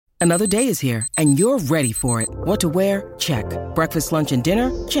Another day is here, and you're ready for it. What to wear? Check. Breakfast, lunch, and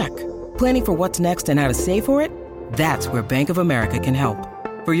dinner? Check. Planning for what's next and how to save for it? That's where Bank of America can help.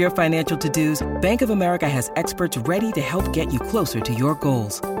 For your financial to-dos, Bank of America has experts ready to help get you closer to your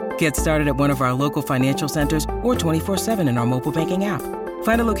goals. Get started at one of our local financial centers or 24/7 in our mobile banking app.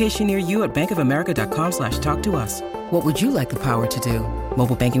 Find a location near you at bankofamerica.com/talktous. What would you like the power to do?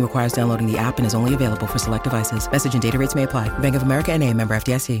 Mobile banking requires downloading the app and is only available for select devices. Message and data rates may apply. Bank of America N.A., member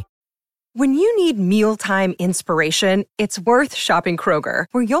FDIC. When you need mealtime inspiration, it's worth shopping Kroger,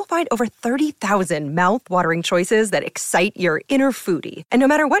 where you'll find over 30,000 mouth-watering choices that excite your inner foodie. And no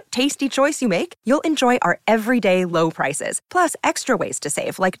matter what tasty choice you make, you'll enjoy our everyday low prices, plus extra ways to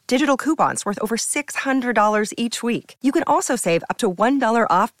save, like digital coupons worth over $600 each week. You can also save up to $1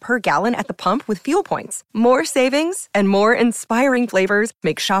 off per gallon at the pump with fuel points. More savings and more inspiring flavors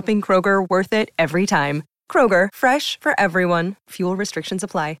make shopping Kroger worth it every time. Kroger, fresh for everyone. Fuel restrictions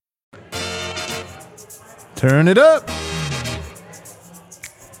apply. Turn it up.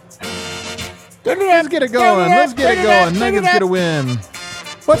 Let's get it going. Let's get it going. Nuggets get a win.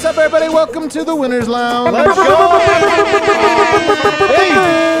 What's up, everybody? Welcome to the Winners Lounge. Let's go.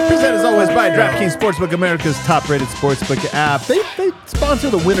 Hey, presented as always by DraftKings Sportsbook, America's top-rated sportsbook app. They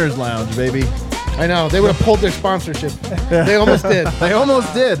sponsor the Winners Lounge, baby. I know. They would have pulled their sponsorship. They almost did. They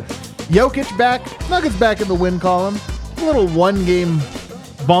almost did. Jokic back. Nuggets back in the win column. A little one-game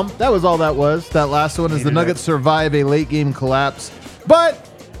bump. That was all that was. That last one is the Nuggets survive a late-game collapse. But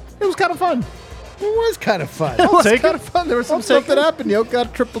it was kind of fun. It was kind of fun. It was kind of fun. There was some stuff that happened. Jokic got a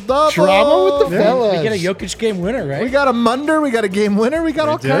triple-double. Drama with the fellas. We get a Jokic game winner, right? We got a Munder. We got a game winner. We got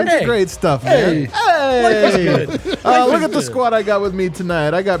all kinds of great stuff, man. Hey. Look at the squad I got with me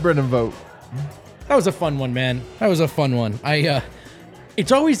tonight. I got Brendan Vogt. That was a fun one, man. That was a fun one.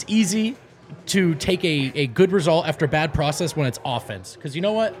 It's always easy to take a good result after a bad process when it's offense. Because you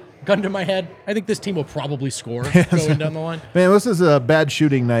know what? Gun to my head, I think this team will probably score going down the line. Man, this is a bad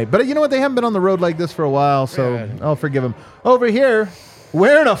shooting night. But you know what? They haven't been on the road like this for a while, so I'll forgive them. Over here,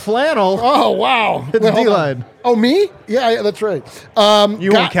 wearing a flannel. Oh, wow. It's D-line. Oh, me? Yeah, that's right.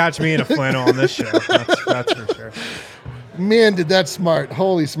 You won't catch me in a flannel on this show. That's for sure. Man, did that smart.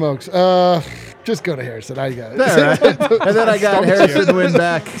 Holy smokes. Just go to Harrison. I got it. Right. And then I got Harrison win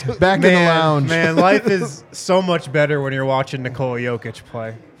back in the lounge. Man, life is so much better when you're watching Nikola Jokic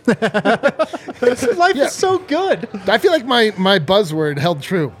play. Life is so good. I feel like my buzzword held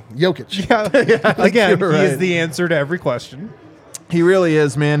true. Jokic. Yeah. Again, he right. is the answer to every question. He really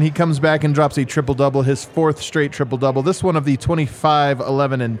is, man. He comes back and drops a triple-double, his fourth straight triple-double. This one of the 25,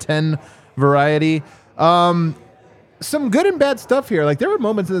 11, and 10 variety. Some good and bad stuff here. Like, there were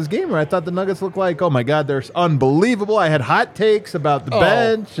moments in this game where I thought the Nuggets looked like, oh, my God, they're unbelievable. I had hot takes about the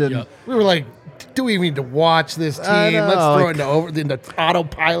bench. And we were like, do we need to watch this team? Let's throw it into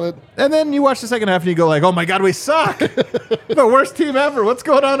autopilot. And then you watch the second half and you go like, oh, my God, we suck. The worst team ever. What's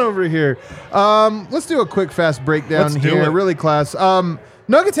going on over here? Let's do a quick, fast breakdown here. Really class.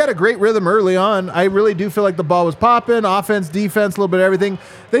 Nuggets had a great rhythm early on. I really do feel like the ball was popping, offense, defense, a little bit of everything.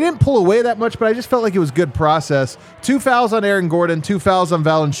 They didn't pull away that much, but I just felt like it was good process. 2 fouls on Aaron Gordon, 2 fouls on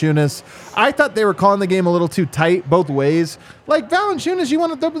Valanciunas. I thought they were calling the game a little too tight both ways. Like Valanciunas, you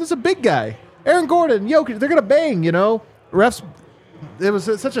want to, this is a big guy. Aaron Gordon, Jokic, they're going to bang, you know. Refs, it was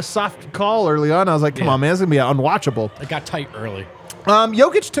such a soft call early on. I was like, come on, man, it's going to be unwatchable. It got tight early.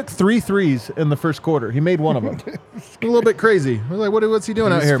 Jokic took 3 threes in the first quarter. He made one of them. A little bit crazy. I was like, what's he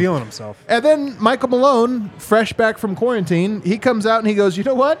doing out here? He's feeling himself. And then Michael Malone, fresh back from quarantine, he comes out and he goes, you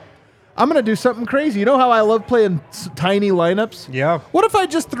know what? I'm going to do something crazy. You know how I love playing tiny lineups? Yeah. What if I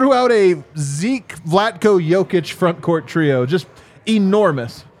just threw out a Zeke, Vlatko, Jokic front court trio? Just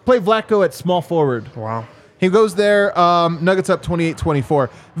enormous. Play Vlatko at small forward. Wow. He goes there, Nuggets up 28-24.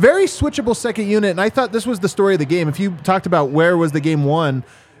 Very switchable second unit, and I thought this was the story of the game. If you talked about where was the game won,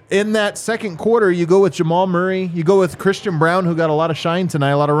 in that second quarter, you go with Jamal Murray, you go with Christian Brown, who got a lot of shine tonight,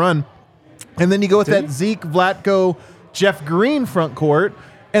 a lot of run, and then you go with that Zeke, Vlatko, Jeff Green front court,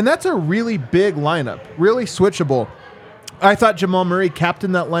 and that's a really big lineup, really switchable. I thought Jamal Murray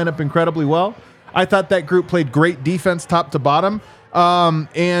captained that lineup incredibly well. I thought that group played great defense top to bottom.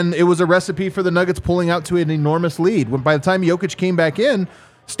 And it was a recipe for the Nuggets pulling out to an enormous lead. When by the time Jokic came back in,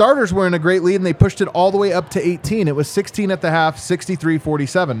 starters were in a great lead, and they pushed it all the way up to 18. It was 16 at the half,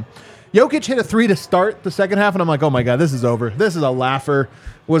 63-47. Jokic hit a 3 to start the second half, and I'm like, oh, my God, this is over. This is a laugher.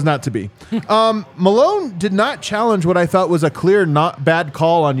 Was not to be. Malone did not challenge what I thought was a clear not bad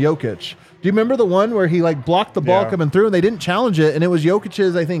call on Jokic. Do you remember the one where he blocked the ball coming through, and they didn't challenge it, and it was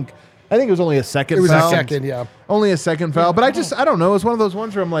Jokic's, I think it was only a second foul. It was a second, yeah. Only a second foul. But I don't know. It's one of those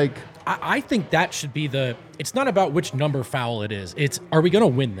ones where I'm like, I think that should be it's not about which number foul it is. It's, are we going to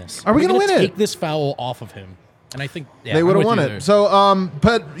win this? Are we gonna win it? Take this foul off of him. And I think they would have won it. So,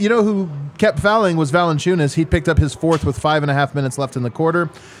 but you know who kept fouling was Valanciunas. He picked up his fourth with 5.5 minutes left in the quarter.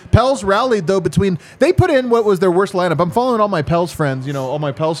 Pels rallied, though, they put in what was their worst lineup. I'm following all my Pels friends, all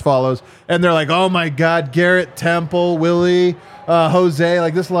my Pels follows, and they're like, oh my God, Garrett, Temple, Willie, Jose,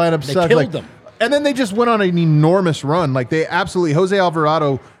 like this lineup sucks. They killed them. And then they just went on an enormous run. Like Jose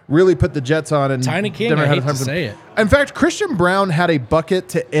Alvarado really put the Jets on. And Tiny King, I hate to say it. In fact, Christian Brown had a bucket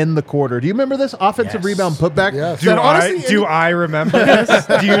to end the quarter. Do you remember this offensive rebound putback? Yes. Do I remember this?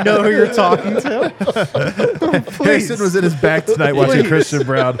 Do you know who you're talking to? Jason was in his back tonight watching Christian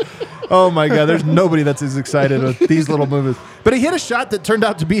Brown. Oh my God, there's nobody that's as excited with these little movements. But he hit a shot that turned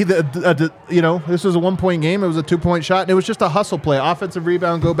out to be this was a 1-point game. It was a 2-point shot, and it was just a hustle play. Offensive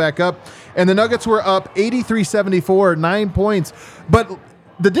rebound, go back up. And the Nuggets were up 83-74, 9 points. But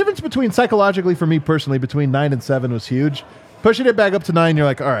the difference psychologically for me personally, between 9 and 7 was huge. Pushing it back up to 9, you're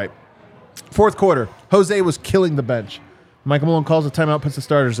like, all right. Fourth quarter, Jose was killing the bench. Michael Malone calls a timeout, puts the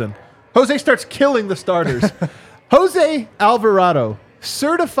starters in. Jose starts killing the starters. Jose Alvarado,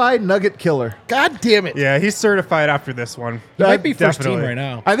 certified Nugget killer. God damn it. Yeah, he's certified after this one. He might be first Definitely. team right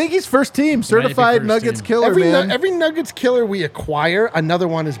now. I think he's first team, certified first Nuggets team. killer, man. Every Nuggets killer we acquire, another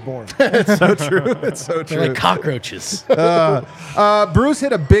one is born. It's so true. It's so They're true. like cockroaches. Bruce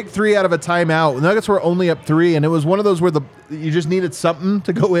hit a big 3 out of a timeout. The Nuggets were only up 3, and it was one of those where you just needed something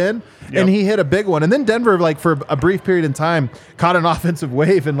to go in, and he hit a big one. And then Denver, for a brief period in time, caught an offensive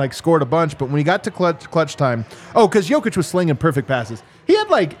wave and scored a bunch. But when he got to clutch time, because Jokic was slinging perfect passes. He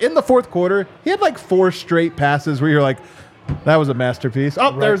had in the fourth quarter, he had 4 straight passes where you're like, that was a masterpiece.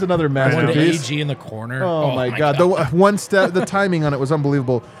 Oh, there's another One masterpiece. to AG in the corner. Oh my God. The timing on it was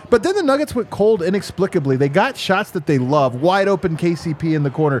unbelievable. But then the Nuggets went cold inexplicably. They got shots that they love. Wide open KCP in the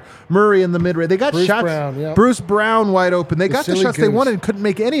corner. Murray in the mid-range. They got shots. Bruce Brown wide open. They got the shots they wanted and couldn't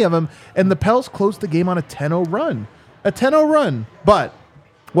make any of them. And the Pels closed the game on a 10-0 run. A 10-0 run. But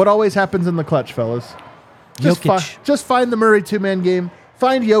what always happens in the clutch, fellas? Just find the Murray two-man game.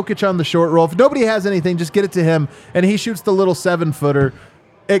 Find Jokic on the short roll. If nobody has anything, just get it to him, and he shoots the little 7-footer.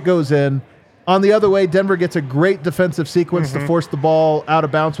 It goes in. On the other way, Denver gets a great defensive sequence to force the ball out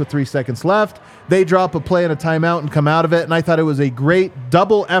of bounds with 3 seconds left. They drop a play and a timeout and come out of it, and I thought it was a great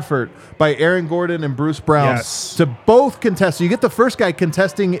double effort by Aaron Gordon and Bruce Brown to both contest. So you get the first guy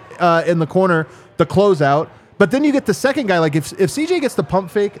contesting in the corner, the closeout, but then you get the second guy. If CJ gets the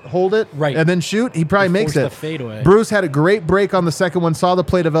pump fake, hold it, and then shoot, he probably makes it. The fadeaway. Bruce had a great break on the second one, saw the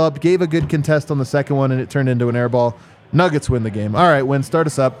play develop, gave a good contest on the second one, and it turned into an air ball. Nuggets win the game. All right, Win, start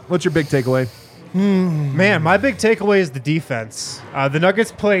us up. What's your big takeaway? Man, my big takeaway is the defense. The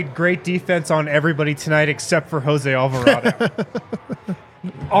Nuggets played great defense on everybody tonight except for Jose Alvarado.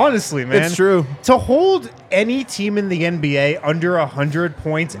 Honestly, man. It's true. To hold any team in the NBA under 100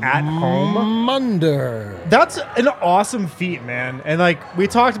 points at home, that's an awesome feat, man. And we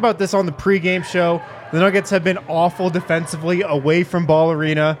talked about this on the pregame show. The Nuggets have been awful defensively away from Ball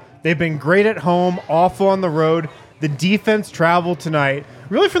Arena. They've been great at home, awful on the road. The defense traveled tonight,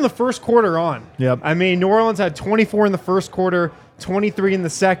 really from the first quarter on. Yep. I mean, New Orleans had 24 in the first quarter, 23 in the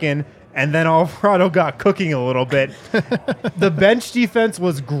second, and then Alvarado got cooking a little bit. The bench defense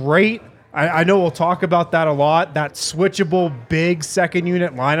was great. I know we'll talk about that a lot. That switchable big second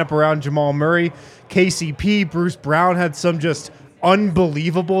unit lineup around Jamal Murray, KCP, Bruce Brown had some just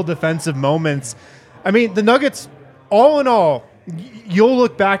unbelievable defensive moments. I mean, the Nuggets, all in all, you'll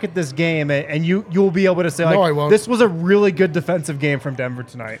look back at this game and you'll be able to say, I won't. This was a really good defensive game from Denver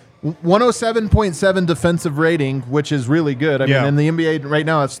tonight. 107.7 defensive rating, which is really good. I mean, in the NBA right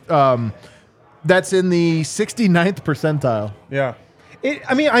now, it's that's in the 69th percentile. Yeah.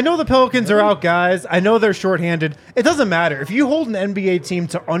 I know the Pelicans are out, guys. I know they're shorthanded. It doesn't matter. If you hold an NBA team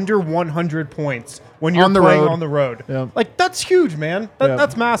to under 100 points when you're playing on the road, that's huge, man.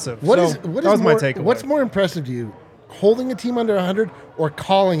 That's massive. What that was my takeaway. What's more impressive to you, holding a team under 100 or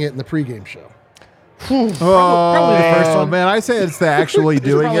calling it in the pregame show? Probably the first one. Man, I say it's the actually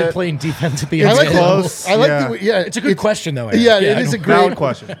doing it. Playing defense at the I end. like close. I like It's a good question, though. Yeah, it is a great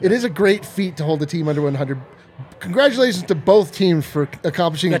question. It is a great feat to hold a team under 100. Congratulations to both teams for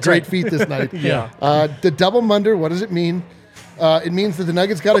accomplishing a great feat this night. The double munder, what does it mean? It means that the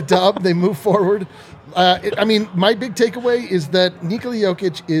Nuggets got a dub. They move forward. My big takeaway is that Nikola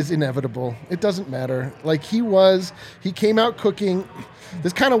Jokic is inevitable. It doesn't matter. He came out cooking.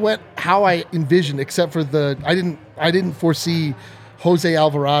 This kind of went how I envisioned, except for I didn't foresee Jose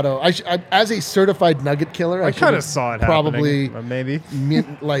Alvarado. As a certified Nugget killer, I kind of saw it probably happening, maybe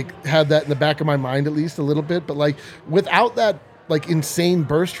had that in the back of my mind at least a little bit. But without that, like insane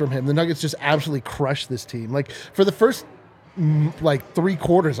burst from him. The Nuggets just absolutely crushed this team. Like for the first like 3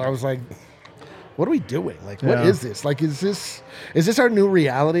 quarters, I was like, what are we doing? Like, what is this? Like, is this our new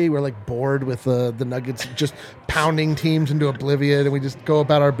reality? We're like bored with the Nuggets just pounding teams into oblivion, and we just go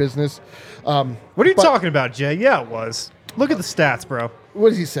about our business. What are you talking about, Jay? Yeah, it was. Look at the stats, bro. What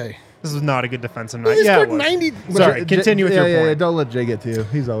does he say? This is not a good defensive night. He Yeah, scored 90. Sorry, continue with your point. Yeah, don't let Jay get to you.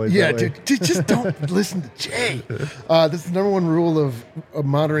 He's always that way. Dude, just don't listen to Jay. This is the #1 rule of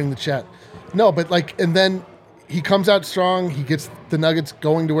monitoring the chat. No, but like, and then he comes out strong. He gets the Nuggets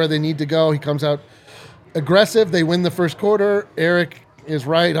going to where they need to go. He comes out aggressive. They win the first quarter. Eric is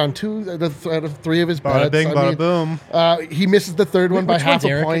right on 2 out of 3 of his bets. Bada bing, bada boom. He misses the third one by Which half one's a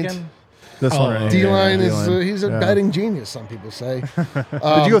Eric point. again? This one right here. D-line Yeah, is D-line. he's a betting genius, some people say.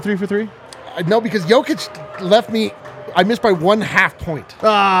 Did you go 3 for 3? No, because Jokic left me. I missed by 1/2 point. For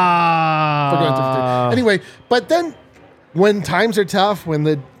going 3 for 3. Anyway, but then when times are tough, when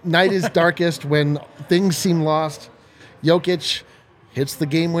the night is darkest, when things seem lost, Jokic hits the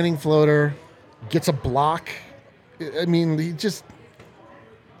game-winning floater, gets a block. I mean, he just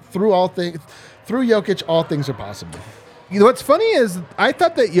through Jokic, all things are possible. You know, what's funny is I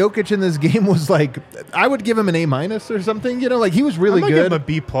thought that Jokic in this game was like, I would give him an A- or something. You know, like he was really I might good. give him a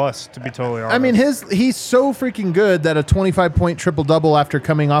B+, to be totally honest. I mean, he's so freaking good that a 25-point triple-double after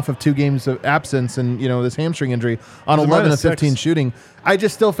coming off of 2 games of absence and, you know, this hamstring injury on He's a 11 of 15 -6. shooting. I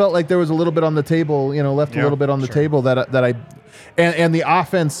just still felt like there was a little bit on the table, you know, left a little bit on the table that I and the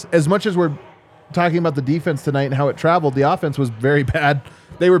offense, as much as we're talking about the defense tonight and how it traveled, the offense was very bad.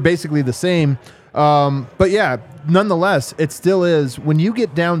 They were basically the same. But yeah, nonetheless, it still is. When you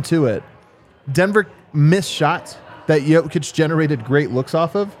get down to it, Denver missed shots that Jokic generated great looks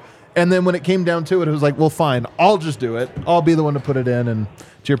off of. And then when it came down to it, it was like, well, fine, I'll just do it. I'll be the one to put it in. And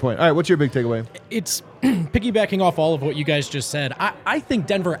to your point. All right, what's your big takeaway? It's piggybacking off all of what you guys just said. I think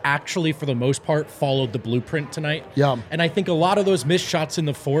Denver actually, for the most part, followed the blueprint tonight. Yeah. And I think a lot of those missed shots in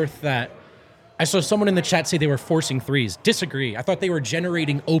the fourth that I saw someone in the chat say they were forcing threes. Disagree. I thought they were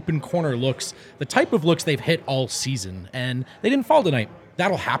generating open corner looks, the type of looks they've hit all season, and they didn't fall tonight.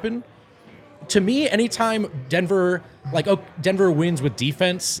 That'll happen. To me, anytime Denver wins with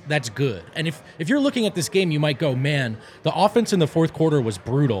defense, that's good. And if you're looking at this game, you might go, man, the offense in the fourth quarter was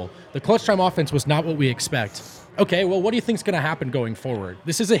brutal. The clutch time offense was not what we expect. Okay, well, what do you think's going to happen going forward?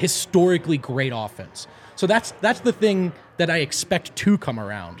 This is a historically great offense. So that's the thing that I expect to come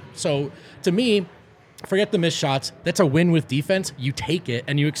around. So to me, forget the missed shots. That's a win with defense. You take it,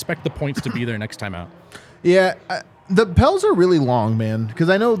 and you expect the points to be there next time out. Yeah, the Pels are really long, man, because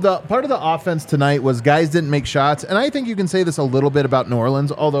I know the part of the offense tonight was guys didn't make shots, and I think you can say this a little bit about New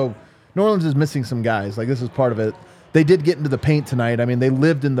Orleans, although New Orleans is missing some guys. Like, this is part of it. They did get into the paint tonight. I mean, they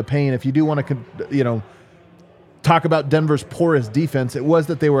lived in the paint. If you do want to, talk about Denver's porous defense, it was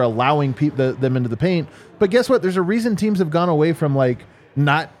that they were allowing them into the paint. But guess what? There's a reason teams have gone away from, like,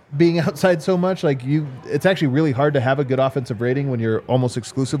 not being outside so much. Like, it's actually really hard to have a good offensive rating when you're almost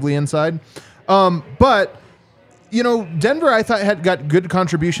exclusively inside. But Denver, I thought, had got good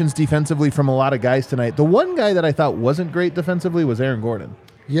contributions defensively from a lot of guys tonight. The one guy that I thought wasn't great defensively was Aaron Gordon.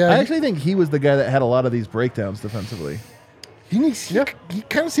 Yeah, I actually think he was the guy that had a lot of these breakdowns defensively. He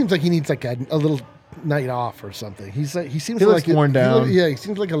kind of seems like he needs like a little night off or something. He seems looks like worn down. He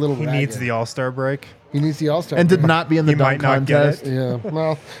seems like a little. He needs the All-Star break. He needs the All-Star And break. did not be in the He dunk might not get contest. it. Yeah,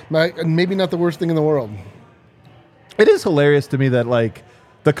 well, maybe not the worst thing in the world. It is hilarious to me that, like,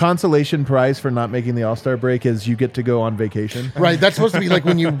 the consolation prize for not making the All-Star break is you get to go on vacation. Right, that's supposed to be like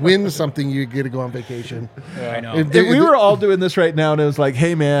when you win something, you get to go on vacation. I know. If we were all doing this right now, and it was like,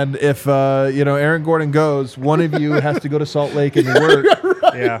 hey, man, if Aaron Gordon goes, one of you has to go to Salt Lake and work.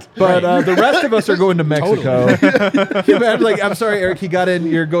 Yeah. But the rest of us are going to Mexico. Imagine, like, I'm sorry, Eric, he got in.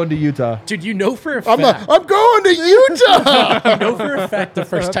 You're going to Utah. Dude, you know for a fact. I'm going to Utah. You know for a fact the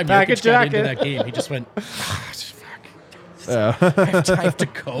first time Pack a Jokic got into jacket. that game, he just went, I have to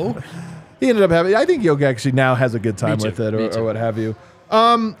go. He ended up having. I think Jokic actually now has a good time Me too. with it, Me or too. what have you.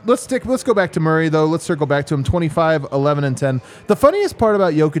 Let's go back to Murray though. Let's circle back to him. 25, 11, and 10. The funniest part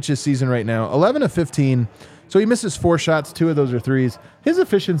about Jokic's season right now: 11 of 15. So he misses 4 shots. 2 of those are threes. His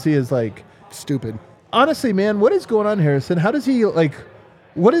efficiency is like Stupid. honestly, man. What is going on, Harrison? How does he like?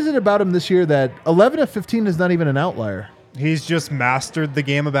 What is it about him this year that 11 of 15 is not even an outlier? He's just mastered the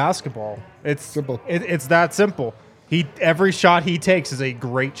game of basketball. It's Simple. It's that simple. Every shot he takes is a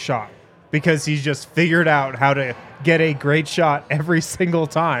great shot because he's just figured out how to get a great shot every single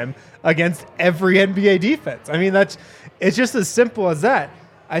time against every NBA defense. I mean, it's just as simple as that.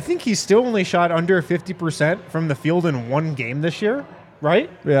 I think he still only shot under 50% from the field in one game this year, right?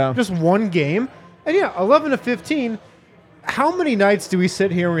 Yeah. Just one game. And yeah, 11 of 15. how many nights do we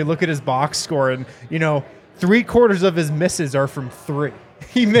sit here and we look at his box score and, 3/4 of his misses are from 3.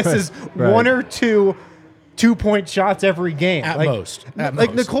 He misses Right. 1 or 2 2-point shots every game. At most.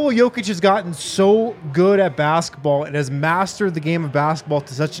 Nikola Jokic has gotten so good at basketball and has mastered the game of basketball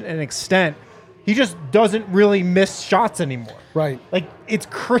to such an extent, he just doesn't really miss shots anymore. Right. Like, it's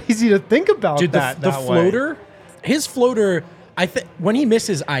crazy to think about Dude, that. the that way. floater, his floater, when he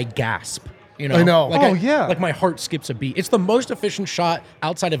misses, I gasp. I know. Like my heart skips a beat. It's the most efficient shot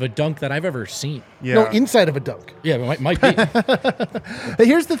outside of a dunk that I've ever seen. Yeah. No, inside of a dunk. Yeah, it might be. Hey,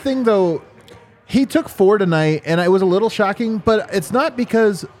 here's the thing, though. He took 4 tonight, and it was a little shocking, but it's not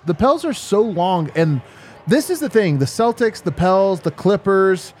because the Pels are so long. And this is the thing. The Celtics, the Pels, the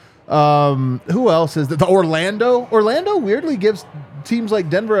Clippers, who else is the Orlando? Orlando weirdly gives teams like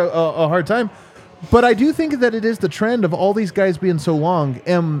Denver a hard time. But I do think that it is the trend of all these guys being so long.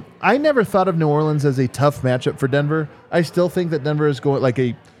 And I never thought of New Orleans as a tough matchup for Denver. I still think that Denver is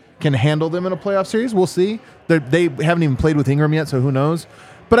can handle them in a playoff series. We'll see. They haven't even played with Ingram yet, so who knows?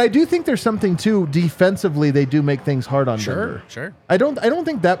 But I do think there's something too. Defensively, they do make things hard on Denver. Sure. I don't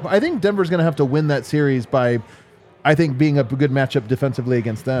think that. I think Denver's going to have to win that series by, I think, being a good matchup defensively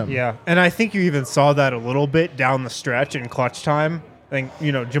against them. Yeah, and I think you even saw that a little bit down the stretch in clutch time. I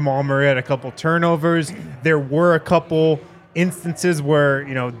think, Jamal Murray had a couple turnovers. There were a couple instances where,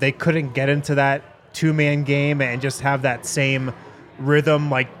 they couldn't get into that 2-man game and just have that same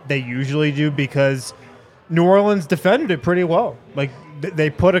rhythm like they usually do because New Orleans defended it pretty well. Like, they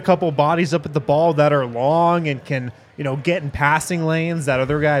put a couple bodies up at the ball that are long and can, get in passing lanes that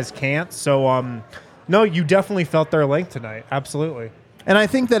other guys can't. So, no, you definitely felt their length tonight. Absolutely. And I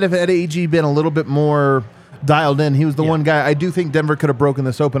think that if had AG been a little bit more dialed in, he was the one guy. I do think Denver could have broken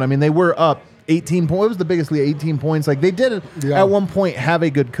this open. I mean, they were up 18 points. It was the biggest lead, 18 points. Like, they did at one point have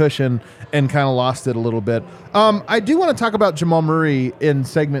a good cushion and kind of lost it a little bit. I do want to talk about Jamal Murray in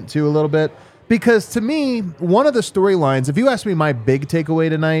segment 2 a little bit because to me, one of the storylines, if you ask me my big takeaway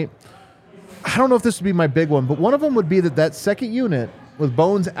tonight, I don't know if this would be my big one, but one of them would be that second unit with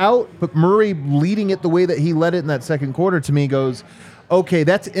Bones out, but Murray leading it the way that he led it in that second quarter to me goes, okay,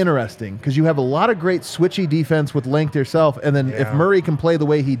 that's interesting because you have a lot of great switchy defense with length yourself, and then if Murray can play the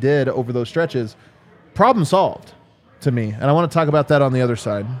way he did over those stretches, problem solved to me. And I want to talk about that on the other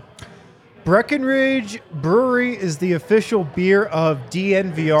side. Breckenridge Brewery is the official beer of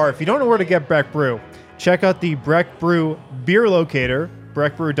DNVR. If you don't know where to get Breck Brew, check out the Breck Brew beer locator,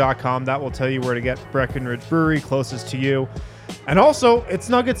 breckbrew.com. That will tell you where to get Breckenridge Brewery closest to you. And also, it's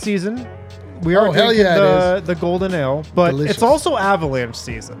Nugget season. We are drinking the Golden Ale, but Delicious. It's also Avalanche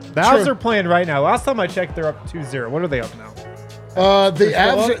season. The Avs are playing right now. Last time I checked, they're up 2-0. What are they up now? The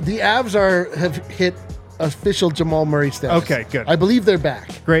Avs have hit official Jamal Murray status. Okay, good. I believe they're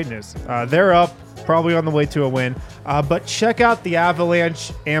back. Great news. They're up, probably on the way to a win. But check out the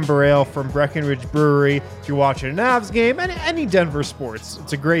Avalanche Amber Ale from Breckenridge Brewery if you're watching an Avs game and any Denver sports.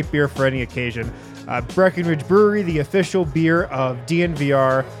 It's a great beer for any occasion. Breckenridge Brewery, the official beer of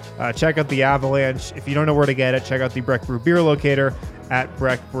DNVR. Check out the Avalanche. If you don't know where to get it, check out the Breck Brew beer locator at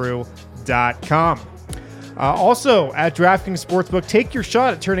breckbrew.com. Also, at DraftKings Sportsbook, take your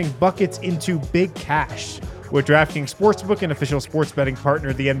shot at turning buckets into big cash. With DraftKings Sportsbook, an official sports betting partner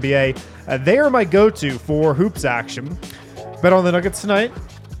of the NBA, they are my go-to for hoops action. Bet on the Nuggets tonight.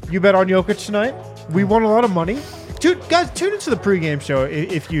 You bet on Jokic tonight. We won a lot of money. Guys, tune into the pregame show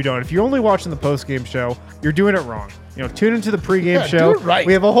if you don't. If you're only watching the postgame show, you're doing it wrong. Tune into the pregame show. Do it right.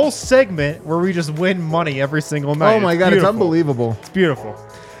 We have a whole segment where we just win money every single night. Oh my God, it's unbelievable. It's beautiful.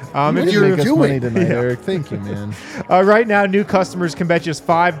 If you make us money tonight, Eric. Thank you, man. Right now, new customers can bet just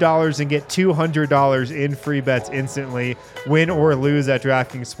 $5 and get $200 in free bets instantly, win or lose at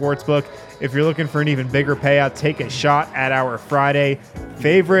DraftKings Sportsbook. If you're looking for an even bigger payout, take a shot at our Friday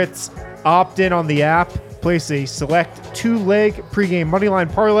favorites. Opt in on the app. Place a select 2-leg pregame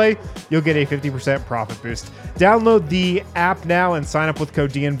moneyline parlay. You'll get a 50% profit boost. Download the app now and sign up with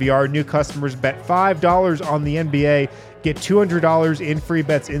code DNVR. New customers bet $5 on the NBA. Get $200 in free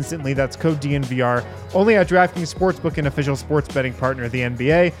bets instantly. That's code DNVR. Only at DraftKings Sportsbook, an official sports betting partner of the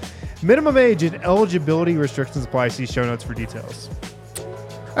NBA. Minimum age and eligibility restrictions apply. See show notes for details.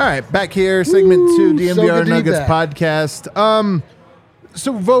 All right, back here, segment 2, so DNVR good to be Nuggets back. podcast.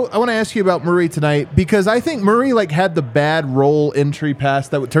 So, Vogt, I want to ask you about Murray tonight because I think Murray had the bad roll entry pass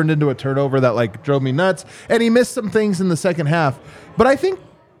that turned into a turnover that drove me nuts, and he missed some things in the second half. But I think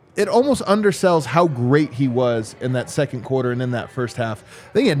it almost undersells how great he was in that second quarter and in that first half.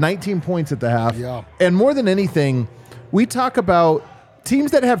 I think he had 19 points at the half. Yeah. And more than anything, we talk about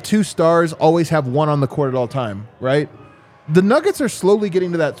teams that have 2 stars always have one on the court at all time, right? The Nuggets are slowly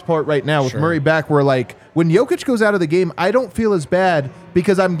getting to that part right now with Murray back where, like, when Jokic goes out of the game, I don't feel as bad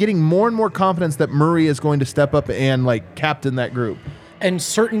because I'm getting more and more confidence that Murray is going to step up and, like, captain that group. And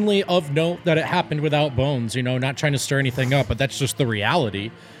certainly of note that it happened without Bones, not trying to stir anything up, but that's just the reality,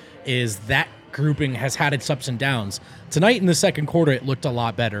 is that grouping has had its ups and downs. Tonight in the second quarter, it looked a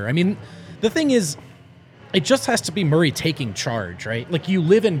lot better. I mean, the thing is, it just has to be Murray taking charge, right? Like, you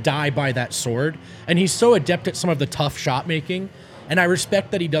live and die by that sword, and he's so adept at some of the tough shot making, and I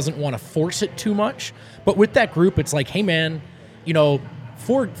respect that he doesn't want to force it too much, but with that group, it's like, hey man,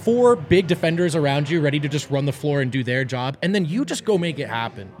 four big defenders around you ready to just run the floor and do their job, and then you just go make it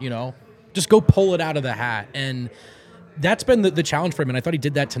happen, Just go pull it out of the hat, and that's been the challenge for him, and I thought he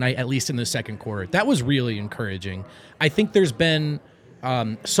did that tonight, at least in the second quarter. That was really encouraging. I think there's been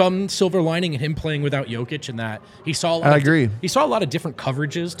some silver lining in him playing without Jokic, in that he saw a lot. He saw a lot of different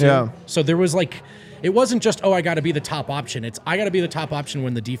coverages too. Yeah. So there was it wasn't just, I got to be the top option. It's I got to be the top option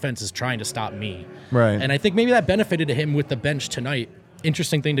when the defense is trying to stop me. Right. And I think maybe that benefited him with the bench tonight.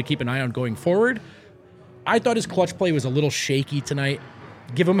 Interesting thing to keep an eye on going forward. I thought his clutch play was a little shaky tonight.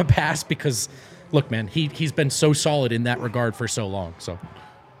 Give him a pass because, look, man, he's been so solid in that regard for so long. So,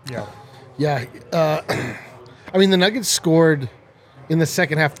 yeah. I mean, the Nuggets scored in the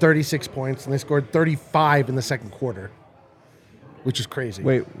second half 36 points, and they scored 35 in the second quarter, which is crazy.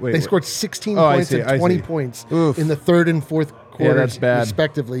 They scored 16 points and 20 points in the third and fourth quarters,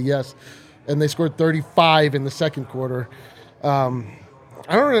 respectively. Yes, and they scored 35 in the second quarter.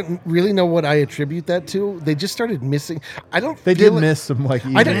 I don't really know what I attribute that to. They just started missing. They did miss some I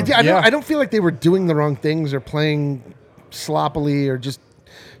don't feel like they were doing the wrong things or playing sloppily or just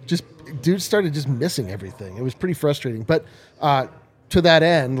dudes started just missing everything. It was pretty frustrating. But to that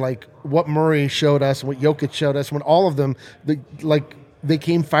end, like what Murray showed us, what Jokic showed us, when all of them, they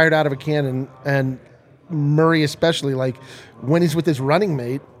came fired out of a cannon, and Murray especially, like when he's with his running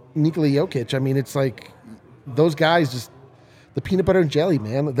mate Nikola Jokic. I mean, it's like those guys just. The peanut butter and jelly,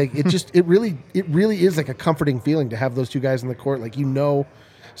 man. Like it really is like a comforting feeling to have those two guys in the court. Like,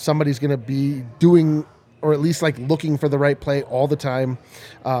 somebody's going to be doing, or at least like looking for the right play all the time.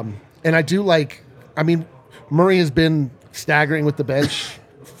 And I do Murray has been staggering with the bench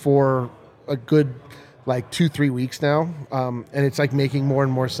for a good 2-3 weeks now. And it's like making more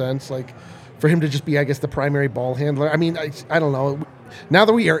and more sense. Like for him to just be, I guess, the primary ball handler. I mean, I don't know. Now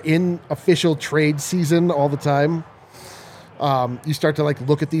that we are in official trade season all the time, you start to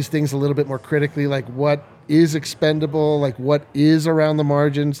look at these things a little bit more critically, like what is expendable, like what is around the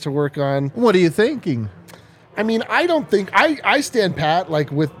margins to work on. What are you thinking? I mean, I don't think I stand pat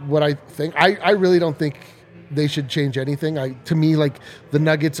with what I think. I really don't think they should change anything. To me, the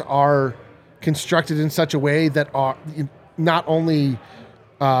Nuggets are constructed in such a way that are not only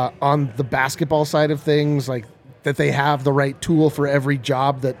on the basketball side of things, that they have the right tool for every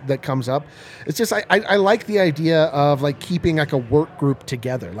job that comes up. It's just I like the idea of keeping a work group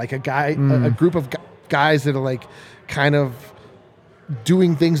together, a group of guys that are kind of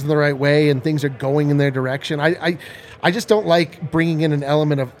doing things in the right way and things are going in their direction. I just don't like bringing in an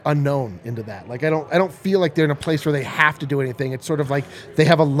element of unknown into that. I don't feel like they're in a place where they have to do anything. It's sort of like they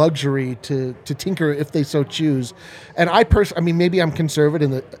have a luxury to tinker if they so choose. And maybe I'm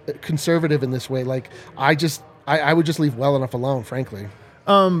conservative in this way. I would just leave well enough alone, frankly.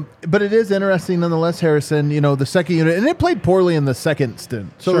 But it is interesting nonetheless, Harrison, the second unit, and it played poorly in the second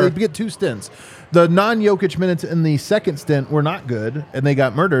stint. So they get two stints. The non-Jokic minutes in the second stint were not good, and they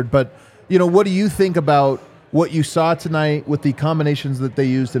got murdered. But, what do you think about what you saw tonight with the combinations that they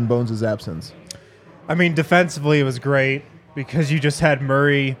used in Bones' absence? I mean, defensively, it was great because you just had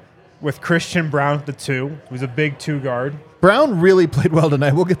Murray with Christian Brown at the 2, who's a big 2 guard. Brown really played well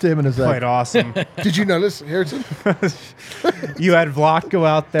tonight. We'll get to him in a second. Played awesome. Did you notice, Harrison? You had Vlatko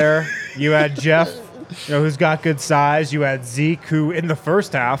out there. You had Jeff, who's got good size. You had Zeke, who in the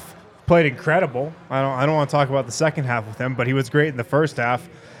first half played incredible. I don't want to talk about the second half with him, but he was great in the first half.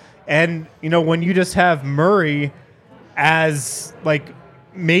 And, when you just have Murray as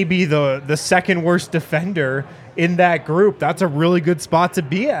maybe the second worst defender in that group, that's a really good spot to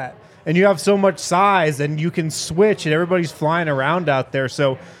be at. And you have so much size, and you can switch, and everybody's flying around out there.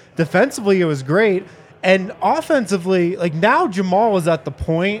 So defensively, it was great. And offensively, now Jamal is at the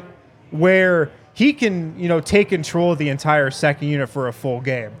point where he can, take control of the entire second unit for a full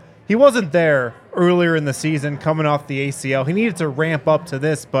game. He wasn't there earlier in the season coming off the ACL. He needed to ramp up to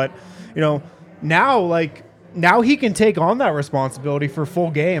this. But, now he can take on that responsibility for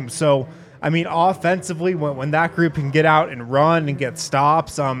full games. So, offensively, when that group can get out and run and get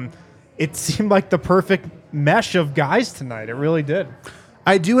stops, it seemed like the perfect mesh of guys tonight. It really did.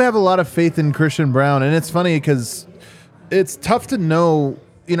 I do have a lot of faith in Christian Brown, and it's funny because it's tough to know,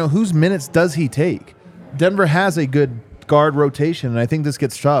 whose minutes does he take? Denver has a good guard rotation, and I think this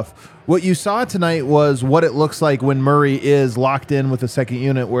gets tough. What you saw tonight was what it looks like when Murray is locked in with a second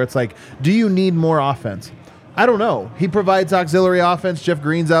unit, where it's like, do you need more offense? I don't know. He provides auxiliary offense. Jeff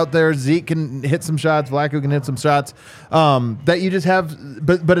Green's out there. Zeke can hit some shots. Vlaco can hit some shots. That you just have,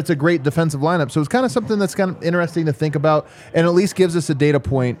 but it's a great defensive lineup. So it's kind of something that's kind of interesting to think about, and at least gives us a data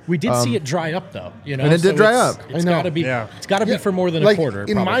point. We did see it dry up, though. And it did dry up. It's got to be. Yeah. It's got to be for more than a quarter.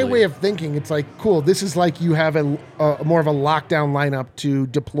 In my way of thinking, it's like, cool. This is like you have a more of a lockdown lineup to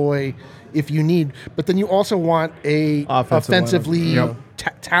deploy if you need, but then you also want a offensively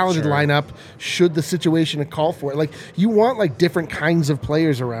talented lineup should the situation call for it. Like, you want like different kinds of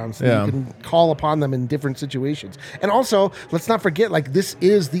players around so you can call upon them in different situations. And also, let's not forget, like, this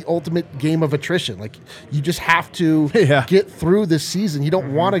is the ultimate game of attrition. Like, you just have to get through this season. You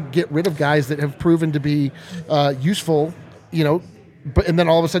don't want to get rid of guys that have proven to be useful, but and then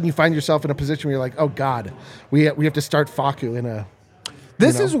all of a sudden you find yourself in a position where you're like, oh God, we have to start Facu in a.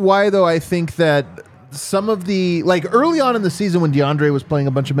 This is why, though, I think that some of the, like, early on in the season when DeAndre was playing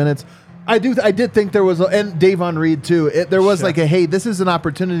a bunch of minutes, I did think there was, and Davon Reed too, there was like a, hey, this is an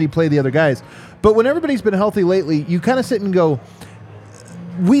opportunity to play the other guys. But when everybody's been healthy lately, you kind of sit and go,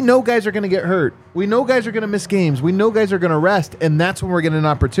 we know guys are going to get hurt. We know guys are going to miss games. We know guys are going to rest, and that's when we're getting an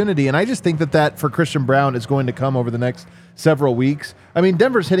opportunity. And I just think that for Christian Braun is going to come over the next several weeks. I mean,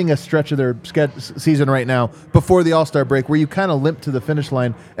 Denver's hitting a stretch of their season right now before the All-Star break where you kind of limp to the finish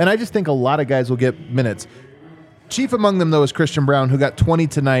line, and I just think a lot of guys will get minutes. Chief among them, though, is Christian Braun, who got 20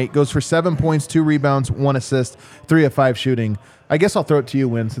 tonight, goes for 7 points, 2 rebounds, 1 assist, 3 of 5 shooting. I guess I'll throw it to you,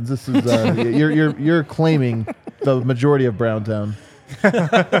 Win, since this is you're claiming the majority of Browntown. You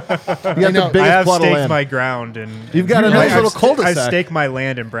got the biggest I have plot of staked land. my ground, and you've got a nice little cul-de-sac. I staked my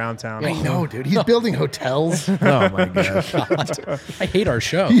land in Browntown. I know, dude. He's building hotels. Oh my gosh! I hate our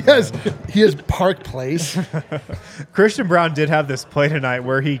show. He has Park Place. Christian Braun did have this play tonight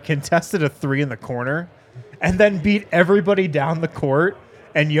where he contested a 3 in the corner, and then beat everybody down the court,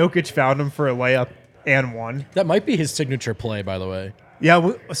 and Jokic found him for a layup and one. That might be his signature play, by the way.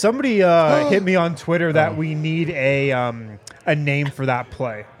 Yeah, somebody hit me on Twitter that we need a name for that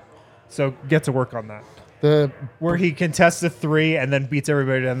play. So get to work on that. Where he contests a 3 and then beats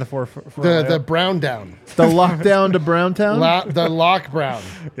everybody down the floor. The Brown down. The lockdown to Browntown? The lock Brown.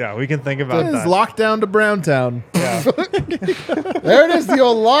 Yeah, we can think about that. Lockdown to Browntown. Yeah. There it is, the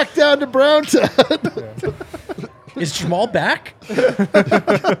old lockdown to Browntown. Yeah. Is Jamal back?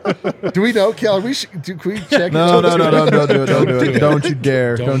 Do we know, Kel? Can we check? No, don't do it. Don't you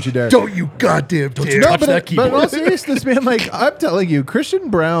dare. Don't you dare. Don't you goddamn dare. No, but in all seriousness, man, like, I'm telling you, Christian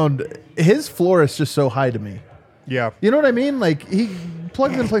Braun, his floor is just so high to me. Yeah. You know what I mean? Like, he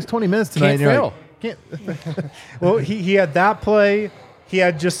plugs in and plays 20 minutes tonight. Can't fail. Well, he had that play. He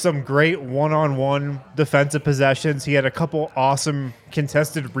had just some great one-on-one defensive possessions. He had a couple awesome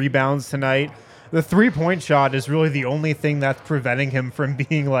contested rebounds tonight. The 3-point shot is really the only thing that's preventing him from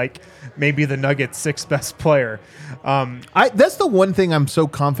being like maybe the Nuggets' 6th best player. That's the one thing I'm so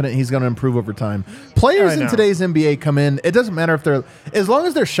confident he's going to improve over time. Players in today's NBA come in. It doesn't matter if they're, as long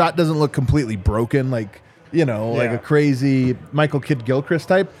as their shot doesn't look completely broken, like, like a crazy Michael Kidd-Gilchrist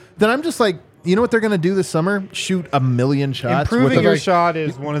type, then I'm just like, you know what they're going to do this summer? Shoot a million shots. Improving your shot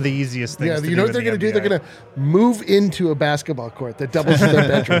is one of the easiest things to do. You know what they're going to do? They're going to move into a basketball court that doubles as their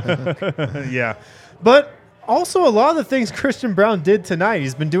bedroom. Yeah. But also a lot of the things Christian Braun did tonight,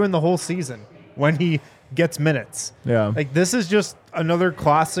 he's been doing the whole season when he gets minutes. Yeah. Like, this is just another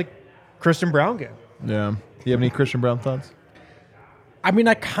classic Christian Braun game. Yeah. You have any Christian Braun thoughts? I mean,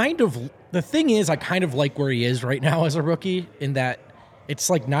 the thing is, I kind of like where he is right now as a rookie in that it's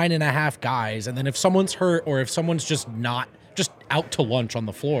like 9.5 guys, and then if someone's hurt or if someone's just out to lunch on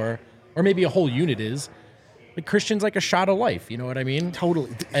the floor, or maybe a whole unit is, like, Christian's like a shot of life. You know what I mean?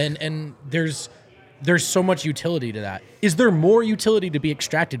 Totally. And there's so much utility to that. Is there more utility to be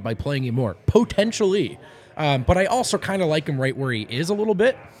extracted by playing him more? Potentially. But I also kind of like him right where he is a little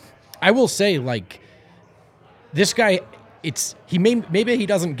bit. I will say, like, this guy, maybe he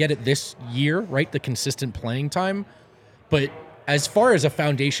doesn't get it this year, right? The consistent playing time, but as far as a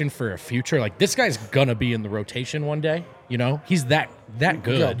foundation for a future, like, this guy's gonna be in the rotation one day. You know, he's that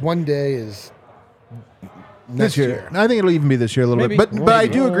good. Yeah, one day is this year. I think it'll even be this year a little bit. But I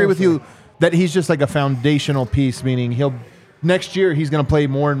do agree with you that he's just like a foundational piece, meaning next year he's going to play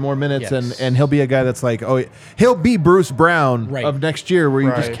more and more minutes, and he'll be a guy that's like, he'll be Bruce Brown of next year, where you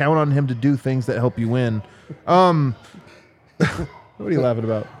just count on him to do things that help you win. What are you laughing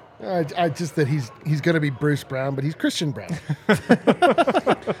about? I just that he's going to be Bruce Brown, but he's Christian Brown.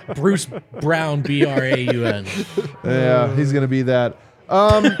 Bruce Brown, Braun. Yeah, he's going to be that.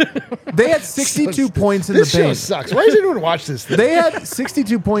 They had 62 points in the This show paint. sucks. Why does anyone watch this thing? They had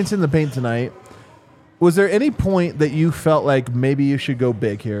 62 points in the paint tonight. Was there any point that you felt like maybe you should go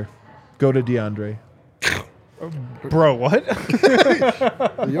big here? Go to DeAndre. Bro, what?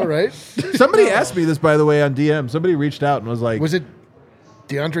 You all right? Somebody asked me this, by the way, on DM. Somebody reached out and was like, Was it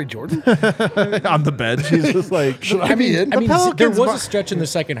DeAndre Jordan? on the bench. He's just like, Should I be in? I mean, Pelicans there was wa- a stretch in the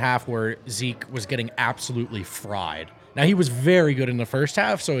second half where Zeke was getting absolutely fried. Now, he was very good in the first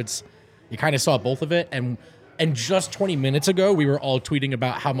half, so you kind of saw both of it. And just 20 minutes ago, we were all tweeting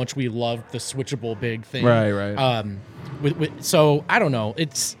about how much we loved the switchable big thing. Right. So, I don't know.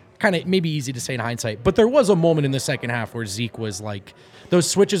 It's kind of maybe easy to say in hindsight, but there was a moment in the second half where Zeke was like, those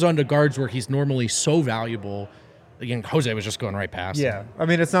switches onto guards where he's normally so valuable. Again, Jose was just going right past him. Yeah. I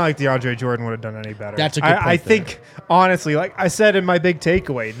mean, it's not like DeAndre Jordan would have done any better. That's a good point I there. think, honestly, like I said in my big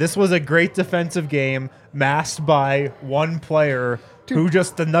takeaway, this was a great defensive game masked by one player who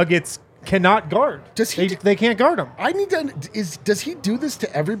just the Nuggets cannot guard. They can't guard him. I need to. Does he do this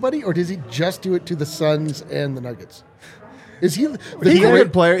to everybody, or does he just do it to the Suns and the Nuggets? Is he? he's a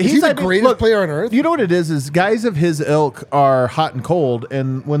good player. Is he the greatest player on earth? You know what it is guys of his ilk are hot and cold,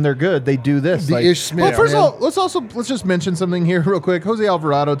 and when they're good, they do this. The Ish Smith, Well, first man. of all, let's just mention something here real quick. Jose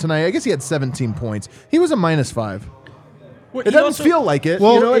Alvarado tonight, I guess he had 17 points. He was a -5. Well, It he doesn't also- feel like it.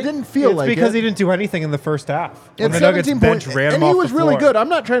 Well, it didn't feel it's like because it. he didn't do anything in the first half. When It's the Nuggets 17 bench points, ran him and off he was the really floor. good. I'm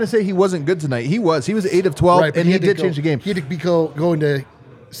not trying to say he wasn't good tonight. He was. He was 8 of 12, Right, but and he had to did go- change the game. He had to be go into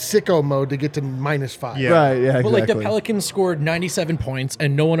sicko mode to get to -5. Yeah. Right, yeah, exactly. But like the Pelicans scored 97 points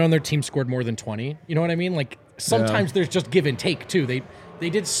and no one on their team scored more than 20. You know what I mean? Like sometimes there's just give and take too. They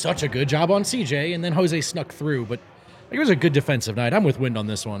did such a good job on CJ and then Jose snuck through, but it was a good defensive night. I'm with Wind on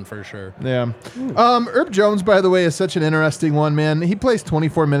this one for sure. Yeah. Herb Jones, by the way, is such an interesting one, man. He plays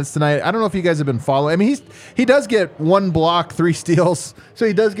 24 minutes tonight. I don't know if you guys have been following. I mean, he does get 1 block, 3 steals, so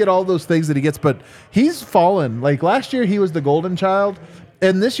he does get all those things that he gets, but he's fallen. Like last year, he was the golden child,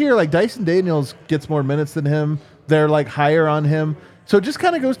 and this year, like Dyson Daniels gets more minutes than him. They're like higher on him. So it just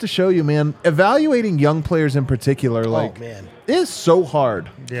kind of goes to show you, man, evaluating young players in particular, like, man. is so hard.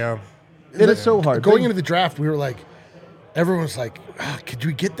 Yeah. It is so hard. Going into the draft, we were like, everyone was like, could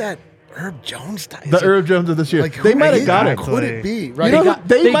we get that Herb Jones type? the Herb Jones of this year. Like, they who might have is got that? it. Could it be? Right? You know,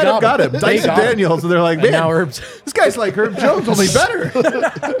 they might have got him. They Dyson got him. Daniels, and they're like, And man, now Herb's this guy's like Herb Jones, only better.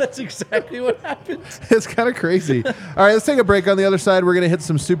 That's exactly what happened. It's kind of crazy. All right, let's take a break. On the other side, we're going to hit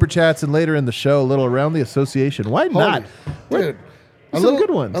some super chats, and later in the show, a little around the association. Why not? Dude, Some good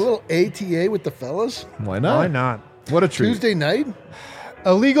ones. A little ATA with the fellas. Why not? Why not? What a treat. Tuesday night.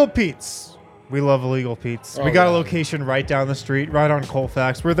 Illegal Pete's. We love Illegal Pete's. Oh, we got a yeah. location right down the street, right on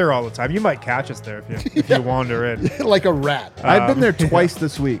Colfax. We're there all the time. You might catch us there if you wander in. Like a rat. I've been there twice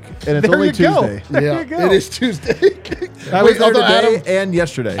this week, and it's There only you go. Tuesday. There you go. It is Tuesday. I was there although today and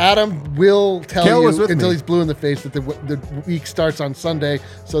yesterday. Adam will tell Kel was you with until me. he's blue in the face that the week starts on Sunday.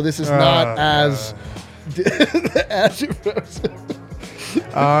 So this is not as as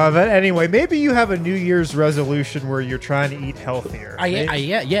But anyway, maybe you have a New Year's resolution where you're trying to eat healthier.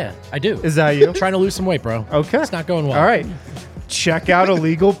 Yeah, I do. Is that you? Trying to lose some weight, bro. Okay. It's not going well. All right. Check out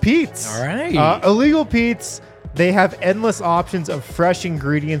Illegal Pete's. All right. Illegal Pete's, they have endless options of fresh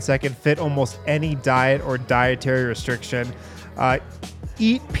ingredients that can fit almost any diet or dietary restriction.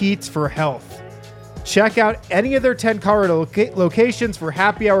 Eat Pete's for health. Check out any of their 10 Colorado locations for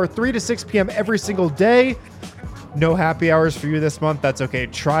happy hour 3 to 6 p.m. every single day. No happy hours for you this month. That's okay.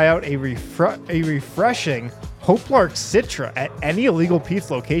 Try out a refreshing Hope Lark Citra at any Illegal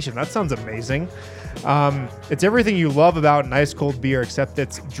Pete's location. That sounds amazing. It's everything you love about an ice cold beer, except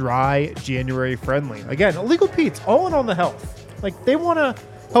it's dry, January friendly. Again, Illegal Pete's, all in on the health. Like they want to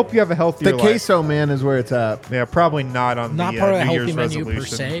help you have a healthier The life. queso, man, is where it's at. Yeah, probably not on Not the part of the New healthy Year's menu per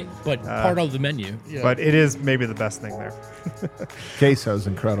resolution. se, but part of the menu. But it is maybe the best thing there. Queso's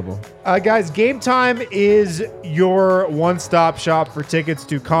incredible. Guys, Game Time is your one-stop shop for tickets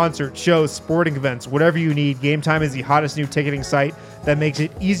to concerts, shows, sporting events, whatever you need. Game Time is the hottest new ticketing site that makes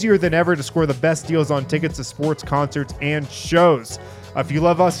it easier than ever to score the best deals on tickets to sports, concerts, and shows. If you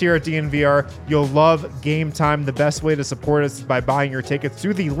love us here at DNVR, you'll love Game Time. The best way to support us is by buying your tickets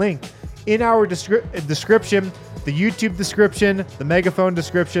through the link in our description, the YouTube description, the Megaphone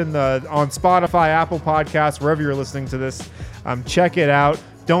description, on Spotify, Apple Podcasts, wherever you're listening to this. Check it out.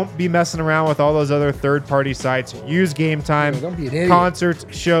 Don't be messing around with all those other third-party sites. Use Game Time. Don't be an idiot. Concerts,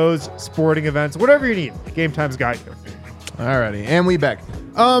 shows, sporting events, whatever you need. Game Time's got you. Alrighty, and we back.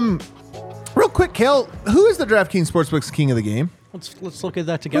 Real quick, Kel, who is the DraftKings Sportsbook's king of the game? Let's look at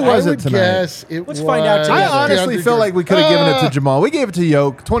that together. Who was I it would tonight? guess it Let's was find out I together. honestly DeAndre feel like we could have given it to Jamal. We gave it to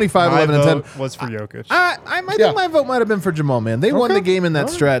Yoke, 25, My 11, and 10. vote was for Jokic. I think my vote might have been for Jamal, man. They won the game in that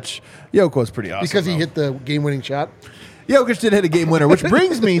stretch. Yoke was pretty awesome. because he though. hit the game-winning shot, Jokic did hit a game winner, which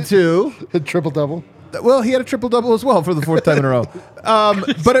brings me to, the triple-double. well, he had a triple-double as well for the fourth time in a row.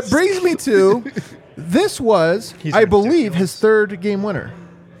 But it brings me to, this was, He's I believe, ridiculous. his third game winner.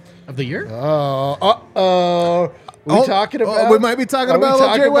 Of the year? We talking about? we might be talking Are we about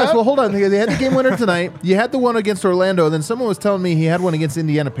talking Jerry West. about? Well, hold on. They had the game winner tonight. You had the one against Orlando. Then someone was telling me he had one against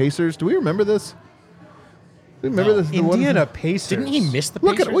Indiana Pacers. Do we remember this? Do we remember this? The one- Indiana Pacers. Didn't he miss the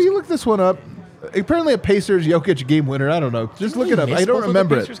Look Pacers? at. Will you look this one up? Apparently, a Pacers Jokic game winner. I don't know. Just look it up. I don't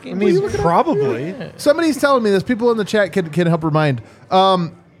remember it. I mean, probably. Somebody's telling me this. People in the chat can help remind.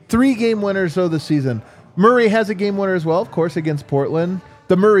 3 game winners of the season. Murray has a game winner as well, of course, against Portland.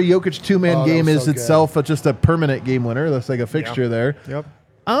 The Murray Jokic 2-man that game was is so good. itself just a permanent game winner. That's like a fixture there. Yep.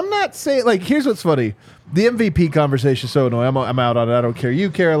 I'm not saying, like, here's what's funny. The MVP conversation is so annoying. I'm out on it. I don't care. You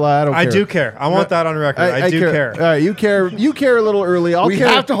care a lot. I don't I care. do care. I want that on record. I do care. All right, you care. You care a little early. I'll We care.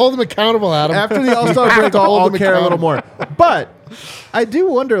 have to hold him accountable, Adam. After the All-Star We have break, to hold I'll him care a little accountable. more. But I do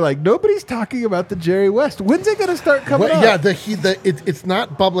wonder, like, nobody's talking about the Jerry West. When's it going to start coming Well, up? yeah, it's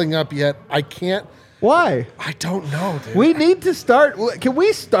not bubbling up yet. I can't. Why? I don't know, dude. We need to start. Can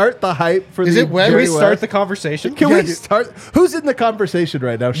we start the hype for Is the it when? Can we Jerry start West? the conversation? Can Yeah, we dude. start? Who's in the conversation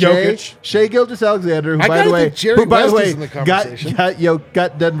right now? Jokic. Shea Gilgeous-Alexander, who I by gotta the way, think Jerry who by the West way is in the conversation.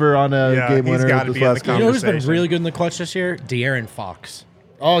 got Denver on a Yeah, game he's winner gotta this be in last the You game. know who's been conversation. really good in the clutch this year? De'Aaron Fox.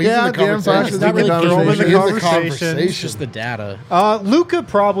 Oh, he's Yeah, in the De'Aaron Fox conversation. is not in the really throw him in conversation. the He is conversation. It's just the data. Luca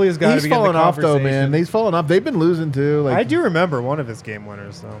probably has got to He's be in the fallen off though, conversation. man. He's fallen off. They've been losing too. Like, I do remember one of his game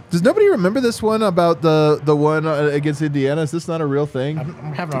winners though. Does nobody remember this one about the one against Indiana? Is this not a real thing? I'm having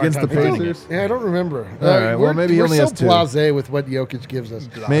a hard Against time the finding Pacers? Yeah, I don't remember. All right, well, maybe he only we're has so 2. blasé with what Jokic gives us.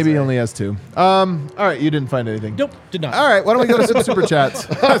 Maybe he only has 2. All right, you didn't find anything. Nope, did not. All right, why don't we go to some super chats?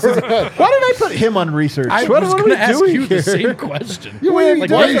 Why did I put him on research? I what was are going we to ask doing you the here? same question. Yeah, why are you Like,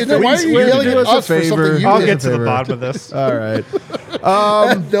 doing why it? Why are you Please yelling do at us a us for something favor. you I'll did? get to the favor. bottom of this. All right.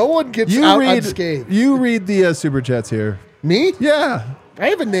 No one gets You out read unscathed. You read the super chats here. Me? Yeah. I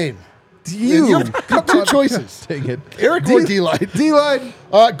have a name. You. You have 2 choices. Take it. Eric or D-Line. D-Line.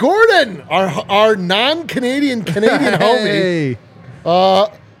 Gordon, our non-Canadian homie.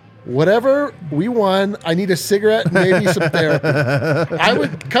 Hey. Whatever we won, I need a cigarette and maybe some therapy. I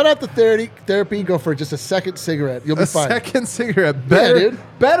would cut out the therapy, go for just a second cigarette. You'll be A fine. second cigarette. Better, dude.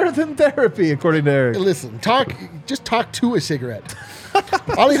 better than therapy, according to Eric. Listen, just talk to a cigarette.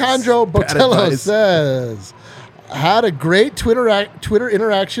 Alejandro Botello advice. says, had a great Twitter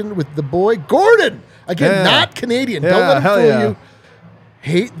interaction with the boy Gordon. Again, Yeah. not Canadian. Yeah, Don't let him hell fool yeah. you.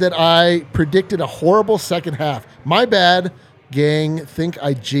 Hate that I predicted a horrible second half. My bad, gang. Think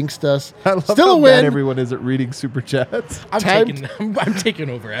I jinxed us. I love Still how a bad win. everyone is at reading super chats. I'm Time- taking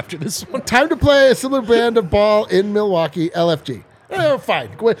over after this one. Time to play a similar brand of ball in Milwaukee, LFG.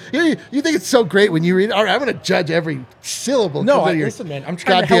 Fine. Go ahead. You think it's so great when you read it? All right, I'm going to judge every syllable. No, come out of your listen, man. I'm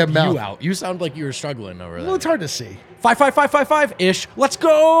trying to help goddamn you mouth. out. You sound like you were struggling over Well, there. it's hard to see. 5-5-5-5-5-ish. Let's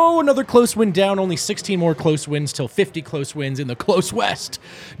go. Another close win down. Only 16 more close wins till 50 close wins in the close West.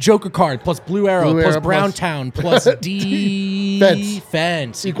 Joker card plus Blue Arrow Blue plus Arrow Brown plus- Town plus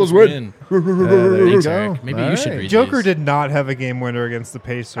defense Equals win. There you Thanks, go. Eric. Maybe All you should right. read Joker these. did not have a game winner against the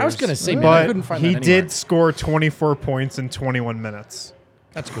Pacers. I was gonna say, man, I but couldn't find he that anywhere. did score 24 points in 21 minutes.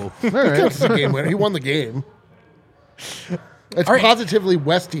 That's cool. All right. That's a game winner. He won the game. It's All right. positively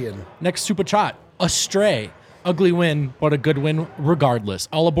Westian. Next super chat. Astray. Ugly win, but a good win regardless.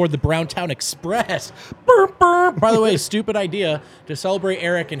 All aboard the Browntown Express. Burp, burp. By the way, stupid idea to celebrate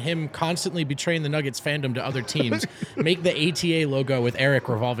Eric and him constantly betraying the Nuggets fandom to other teams. Make the ATA logo with Eric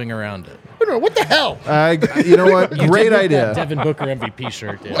revolving around it. What the hell? You know what? You Great did make idea. that Devin Booker MVP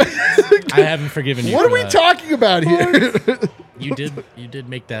shirt. Dude. I haven't forgiven you. What are for we that. talking about here? You did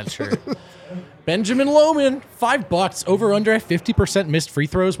make that shirt. Benjamin Lohman, $5 over under 50% missed free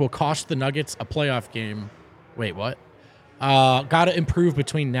throws will cost the Nuggets a playoff game. Wait, what? Got to improve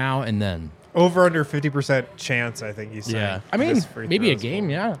between now and then. Over under 50% chance, I think he's saying. Yeah, I mean, Missed free maybe a throws. game.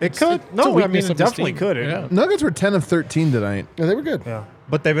 Yeah, It could. It's a No, I mean, weakness it of this definitely team. could. Yeah. Nuggets were 10 of 13 tonight. Yeah, they were good. Yeah.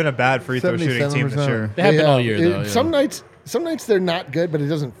 But they've been a bad free throw shooting team this 77%. year. They have been Yeah. all year though. Some nights they're not good, but it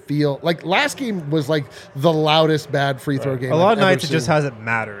doesn't feel like last game was like the loudest bad free throw game. A lot I've of nights ever it just seen. hasn't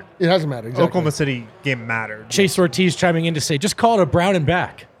mattered. It hasn't mattered. Exactly. Oklahoma City game mattered. Chase Ortiz chiming in to say, just call it a Brown and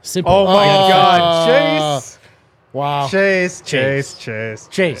back. Simple. Oh my God, Chase! Wow. Chase.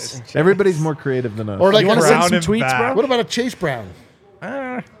 Everybody's more creative than us. Or like You want to a- send Brown some and tweets, back. bro? what about a Chase Brown?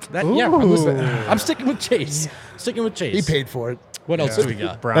 I'm sticking with Chase. Sticking with Chase. He paid for it. What else do we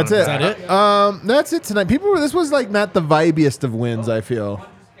got? Brown That's and it. that. That's it tonight. This was like not the vibiest of wins, I feel.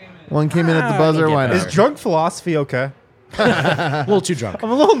 One came in at the buzzer. it'll get Why not? better. Is drunk philosophy okay? A little too drunk.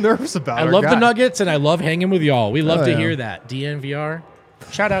 I'm a little nervous about it. I love the Nuggets, and I love hanging with y'all. We love to yeah. hear that. DNVR,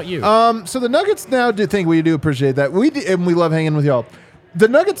 shout out you. So the Nuggets now do think we do appreciate that. And we love hanging with y'all. The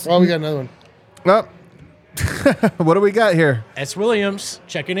Nuggets. Oh, we got another one. Well, what do we got here? S. Williams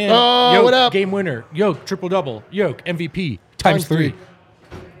checking in. Oh, Yoke, what up? Game winner. Yoke, triple-double. Yoke, MVP, times three.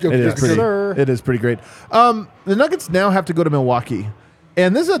 It is pretty. sir. It is pretty great. The Nuggets now have to go to Milwaukee,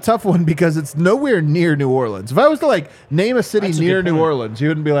 and this is a tough one because it's nowhere near New Orleans. If I was to name a city That's a near good New point. Orleans, you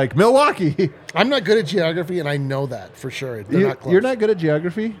wouldn't be like Milwaukee. I'm not good at geography, and I know that for sure. They're not close. You're not good at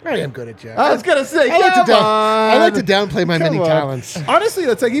geography. I am good at geography. I was gonna say, I like to come on. downplay my many Come on. talents. Honestly,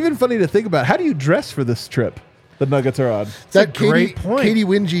 that's even funny to think about. How do you dress for this trip the Nuggets are on? That great point. Katie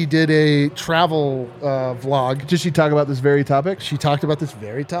Wingy did a travel vlog. Did she talk about this very topic? She talked about this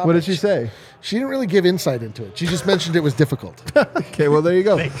very topic. What did she say? She didn't really give insight into it. She just mentioned it was difficult. Okay, well there you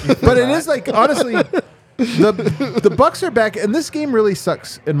go. But it is honestly, the Bucks are back, and this game really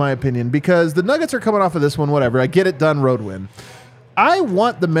sucks in my opinion because the Nuggets are coming off of this one. Whatever, I get it done, road win. I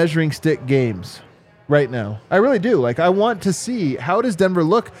want the measuring stick games right now. I really do. I want to see how does Denver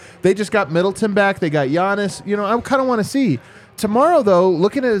look. They just got Middleton back. They got Giannis. I kind of want to see. Tomorrow, though,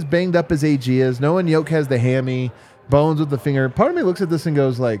 looking at as banged up as AG is, knowing Yoke has the hammy, Bones with the finger, part of me looks at this and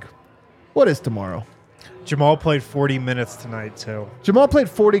goes what is tomorrow? Jamal played 40 minutes tonight, too. Jamal played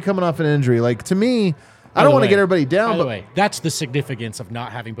 40 coming off an injury. To me, I don't want to get everybody down. By the But way, that's the significance of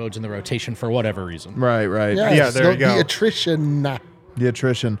not having Bones in the rotation for whatever reason. right. Yeah, there you go. The attrition. The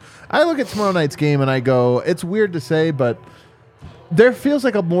attrition. I look at tomorrow night's game and I go, it's weird to say, but there feels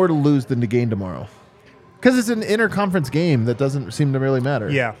like a more to lose than to gain tomorrow. Because it's an interconference game that doesn't seem to really matter.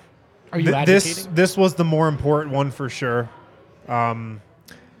 Yeah. Are you advocating? This was the more important one for sure.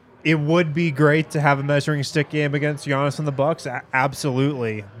 It would be great to have a measuring stick game against Giannis and the Bucks,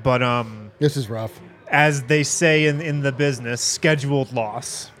 absolutely. But This is rough. as they say in the business, scheduled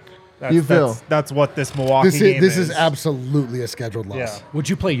loss. That's what this Milwaukee game This is absolutely a scheduled loss. Yeah. Would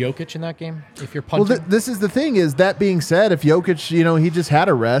you play Jokic in that game if you're Well, punting? this is the thing is, that being said, if Jokic, he just had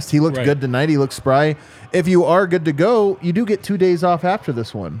a rest. He looked Right. good tonight. He looked spry. If you are good to go, you do get 2 days off after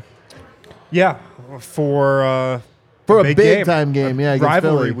this one. Yeah, for a big big time game, A yeah, against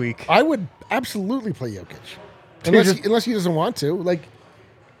rivalry Philly. week. I would absolutely play Jokic. just- Unless he doesn't want to.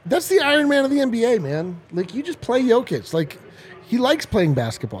 That's the Iron Man of the NBA, man. You just play Jokic. He likes playing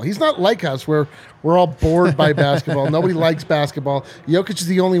basketball. He's not like us where we're all bored by basketball. Nobody likes basketball. Jokic is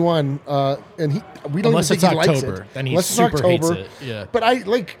the only one, and we don't Unless even it's think he likes October, it. then he Unless it's super hates October. it, yeah. But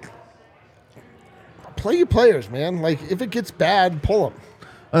play your players, man. If it gets bad, pull them.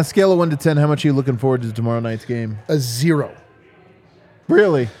 On a scale of 1 to 10, how much are you looking forward to tomorrow night's game? A 0.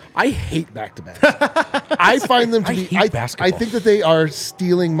 Really? I hate back-to-backs. I find them to I be. hate basketball. I think that they are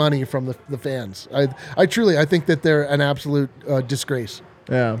stealing money from the fans. I truly. I think that they're an absolute disgrace.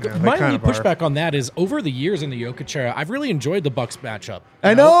 Yeah. My kind only of are. pushback on that is over the years in the Jokic era, I've really enjoyed the Bucks matchup.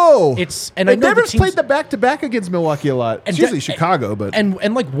 I know. And I know the Denver's teams- played the back-to-back against Milwaukee a lot. It's usually Chicago, but and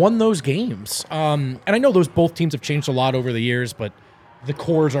won those games. And I know both teams have changed a lot over the years, but the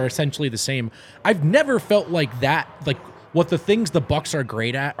cores are essentially the same. I've never felt like that. What the things the Bucks are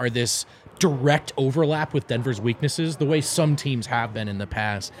great at are this direct overlap with Denver's weaknesses, the way some teams have been in the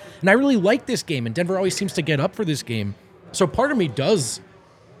past. And I really like this game, and Denver always seems to get up for this game. So part of me does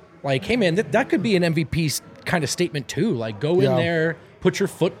hey man, that could be an MVP kind of statement too. Go in there, put your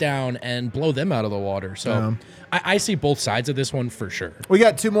foot down, and blow them out of the water. So I see both sides of this one for sure. we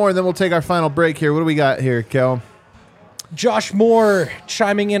got 2 more, and then we'll take our final break here. What do we got here, Kel? Josh Moore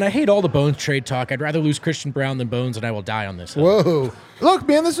chiming in. I hate all the Bones trade talk. I'd rather lose Christian Brown than Bones, and I will die on this hill. Whoa. Look,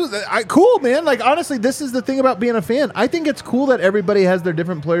 man, this was cool, man. Honestly, this is the thing about being a fan. I think it's cool that everybody has their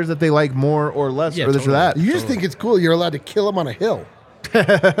different players that they like more or less, Yeah, or this or totally. that. You just think it's cool you're allowed to kill him on a hill.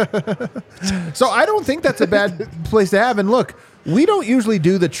 So I don't think that's a bad place to have. And look, we don't usually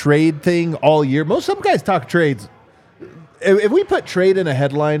do the trade thing all year. Some guys talk trades. If we put trade in a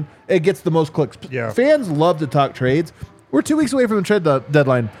headline, it gets the most clicks. Yeah. Fans love to talk trades. We're 2 weeks away from the trade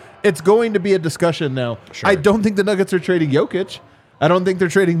deadline. It's going to be a discussion now. Sure. I don't think the Nuggets are trading Jokic. I don't think they're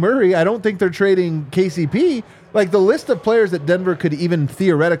trading Murray. I don't think they're trading KCP. The list of players that Denver could even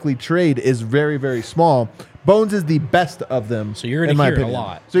theoretically trade is very, very small. Bones is the best of them. So you're in going my to hear it a opinion.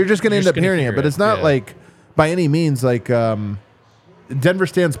 lot. So you're just going to end up hearing it. But it's not yeah. by any means Denver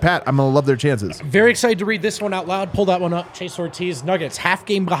stands pat, I'm going to love their chances. Very excited to read this one out loud. Pull that one up. Chase Ortiz, Nuggets, half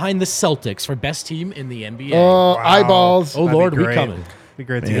game behind the Celtics for best team in the NBA. Oh, eyeballs. Oh, That'd Lord, be we great. coming. Be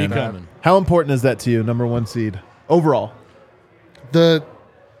great to We hear that. coming. How important is that to you, number 1 seed? Overall.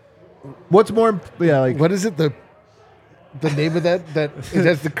 What's more, What is it? The name of that that's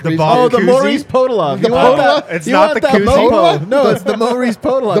the crazy. ball- the Koozie? Maurice Podolov. The You want Podolov? that- It's you not want the that Koozie? Mopo? No, it's the Maurice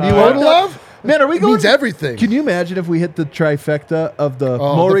Podolov. The You want that? Podolov? Man, are we going means everything. Can you imagine if we hit the trifecta of the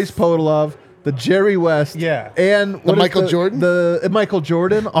Oh, Maurice Podolov, the Jerry West, and what is Michael Jordan? the Michael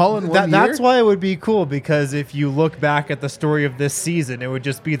Jordan all in one year? That's why it would be cool, because if you look back at the story of this season, it would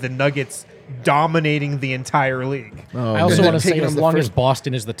just be the Nuggets dominating the entire league. I also man. want to say, Taking as on the long first- as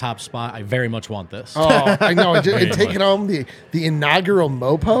Boston is the top spot, I very much want this. Oh, I know. And taking home the inaugural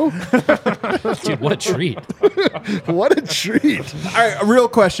Mopo? Dude, what a treat. What a treat. All right, a real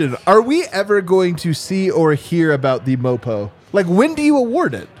question. Are we ever going to see or hear about the Mopo? Like, when do you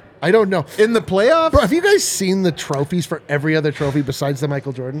award it? I don't know. In the playoffs? Bro, have you guys seen the trophies for every other trophy besides the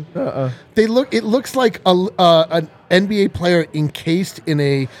Michael Jordan? It looks like an NBA player encased in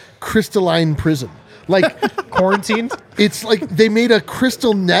a crystalline prison. Like Quarantined? it's like they made a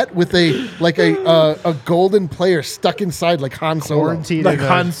crystal net with a golden player stuck inside like Han Solo. Quarantined Like in a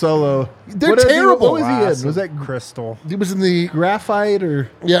Han Solo. They're What is he- terrible. What was he glass in? Was of that crystal? He was in the graphite or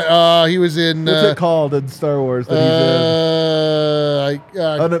he was in what's it called in Star Wars that he's in?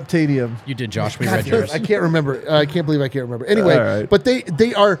 Unobtainium. You did, Josh. We God read damn it, yours. I can't remember. I can't believe I can't remember. Anyway, All right. but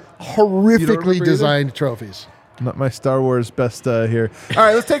they are horrifically remember either? designed trophies. Not my Star Wars best here. All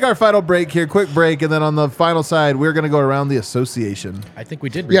right, let's take our final break here. Quick break, and then on the final side, we're going to go around the association. I think we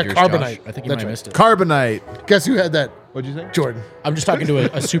did read Yeah, yours, Carbonite. Josh. I think you That's might have right. missed it. Carbonite. Guess who had that? What'd you say? Jordan. I'm just talking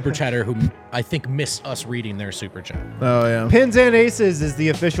to a super chatter who I think missed us reading their super chat. Oh, yeah. Pins and Aces is the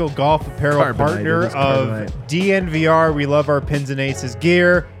official golf apparel Carbonite, partner it is of Carbonite. DNVR. We love our Pins and Aces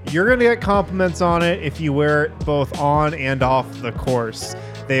gear. You're going to get compliments on it if you wear it both on and off the course.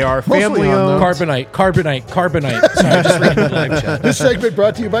 They are Mostly family on, owned. though. Carbonite. Sorry, I'm just reading the live chat. This segment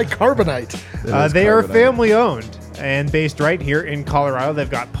brought to you by Carbonite. They are Carbonite. family owned and based right here in Colorado. They've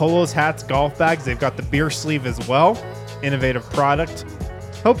got polos, hats, golf bags. They've got the beer sleeve as well. Innovative product.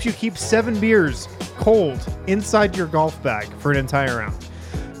 Helps you keep 7 beers cold inside your golf bag for an entire round.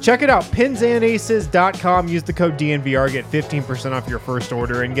 Check it out, pinsandaces.com. Use the code DNVR. Get 15% off your first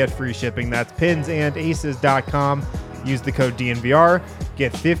order and get free shipping. That's pinsandaces.com. Use the code DNVR.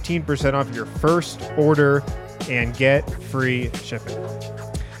 Get 15% off your first order and get free shipping.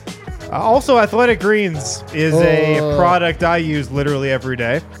 Also, Athletic Greens is a product I use literally every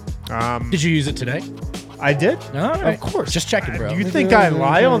day. Did you use it today? I did. All right. Of course. Just checking, bro. Do you think I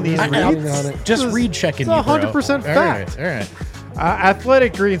lie on these reads? Just read checking. It's 100% fact. All right.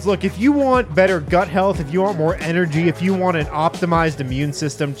 Athletic Greens. Look, if you want better gut health, if you want more energy, if you want an optimized immune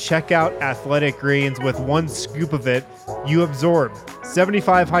system, check out Athletic Greens. With 1 scoop of it, you absorb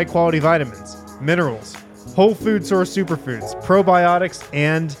 75 high-quality vitamins, minerals, whole food source superfoods, probiotics,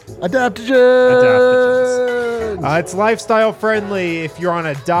 and Adaptogens. it's lifestyle friendly. If you're on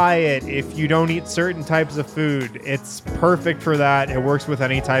a diet, if you don't eat certain types of food, it's perfect for that. It works with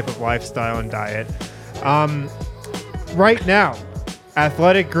any type of lifestyle and diet. Right now,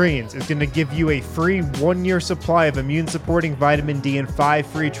 Athletic Greens is going to give you a free 1-year supply of immune-supporting vitamin D and 5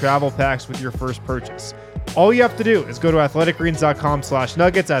 free travel packs with your first purchase. All you have to do is go to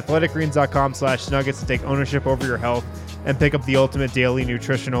athleticgreens.com/nuggets, athleticgreens.com/nuggets, to take ownership over your health and pick up the ultimate daily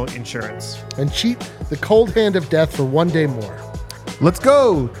nutritional insurance. And cheat the cold hand of death for 1 day more. Let's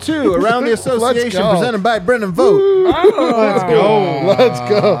go to Around the Association go. presented by Brendan Vogt. Let's go. Let's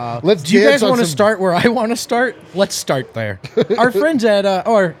go. Let's Do you dance guys on want to some- start where I want to start? Let's start there. Our friends at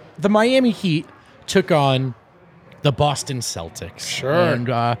the Miami Heat took on the Boston Celtics. Sure.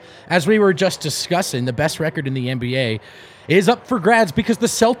 And as we were just discussing, the best record in the NBA is up for grabs because the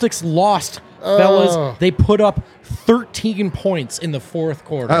Celtics lost, fellas. They put up 13 points in the fourth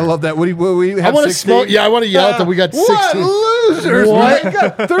quarter. I love that. We I have want to 16? smoke. Yeah, I want to yell at them. We got 16. What losers? What? We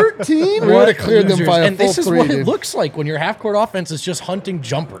got 13? We would have cleared them Losers. by a and full this is 3. what it dude. looks like when your half-court offense is just hunting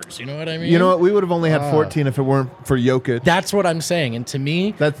jumpers. You know what I mean? You know what? We would have only had 14 if it weren't for Jokic. That's what I'm saying. And to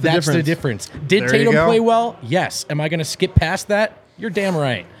me, That's the difference. Did There you Tatum go. play well? Yes. Am I going to skip past that? You're damn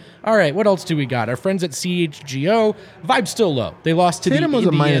right. All right, what else do we got? Our friends at CHGO, vibe's still low. They lost to Tatum the was a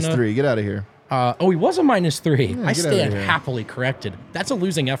Indiana. -3. Get out of here. He was a -3. I get outta stand here. happily corrected. That's a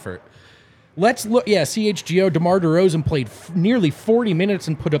losing effort. Let's look. Yeah, CHGO, DeMar DeRozan played nearly 40 minutes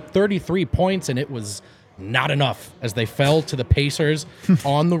and put up 33 points, and it was not enough as they fell to the Pacers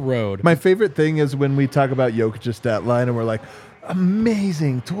on the road. My favorite thing is when we talk about Jokic's stat line and we're like,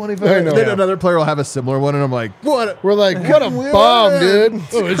 Amazing. 25. I know. Then another player will have a similar one, and I'm like, what? We're like, what a bomb, dude.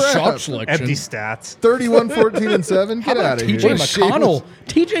 Oh, his Crap. shot selection. Empty stats. 31, 14, and 7. Get out of here. TJ What a McConnell.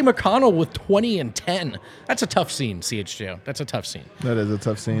 TJ McConnell with 20 and 10. That's a tough scene, CHGO. That's a tough scene. That is a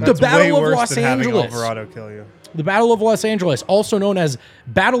tough scene. The That's Battle way of worse Los than having Angeles. Alvarado kill you. The Battle of Los Angeles, also known as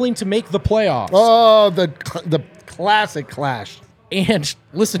battling to make the playoffs. Oh, the classic clash. And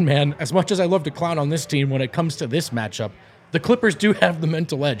listen, man, as much as I love to clown on this team when it comes to this matchup, the Clippers do have the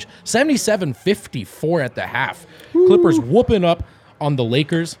mental edge. 77-54 at the half. Clippers whooping up on the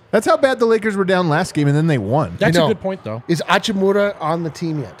Lakers. That's how bad the Lakers were down last game, and then they won. That's You know, a good point, though. Is Achimura on the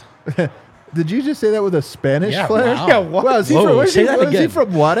team yet? Did you just say that with a Spanish Yeah, flair? wow. Yeah, what? Wow, is he Whoa, from, where's say he, that was he again.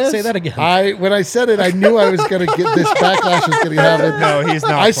 from Juarez? Say that again. When I said it, I knew I was going to get this backlash was going to happen. No, he's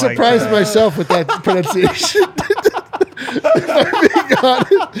not. I playing surprised that. myself with that pronunciation. If I'm being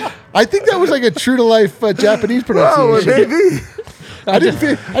honest. I think that was like a true to life Japanese Oh, pronunciation. baby. I didn't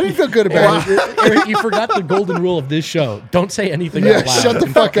feel good about it. Eric, you forgot the golden rule of this show. Don't say anything Yeah, out loud. shut the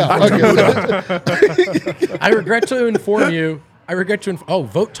fuck up. Okay. I regret to inform you.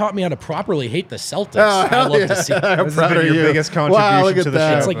 Vote taught me how to properly hate the Celtics. Oh, I hell love yeah. to see. I'm This has proud been of your you. biggest Wow, contribution look at to the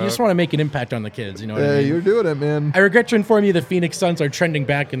that. show. It's like you just want to make an impact on the kids. You know what I Yeah, mean? you're doing it, man. I regret to inform you the Phoenix Suns are trending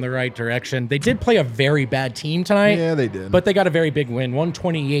back in the right direction. They did play a very bad team tonight. Yeah, they did. But they got a very big win,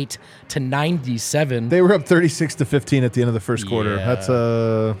 128-97. They were up 36-15 at the end of the first quarter. Yeah. That's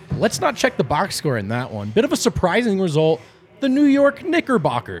Let's not check the box score in that one. Bit of a surprising result. The New York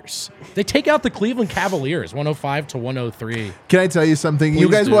Knickerbockers. They take out the Cleveland Cavaliers, 105-103. Can I tell you something? You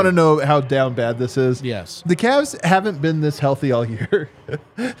Please guys do. want to know how down bad this is? Yes. The Cavs haven't been this healthy all year.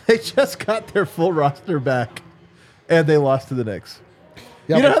 They just got their full roster back, and they lost to the Knicks.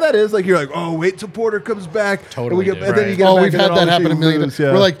 Yeah, you know but- how that is? Like, you're like, oh, wait till Porter comes back. Totally, And, dude. and then you get Oh, back we've and had then all that of happen a team million lose, times.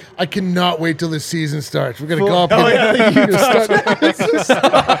 yeah. We're like, I cannot wait till the season starts. We're going to go up. Oh, and yeah, you start.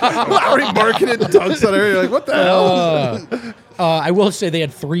 Lowry marketed dunks on her. You're like, what the hell? I will say they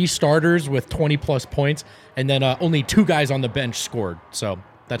had 3 starters with 20-plus points, and then only 2 guys on the bench scored. So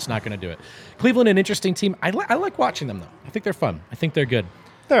that's not going to do it. Cleveland, an interesting team. I like watching them, though. I think they're fun. I think they're good.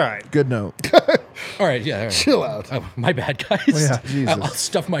 All right. Good note. All right, yeah. All right. Chill out. Oh, my bad, guys. yeah, Jesus. I'll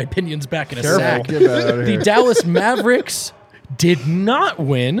stuff my opinions back in a Careful. sack. Get that out of The here. Dallas Mavericks did not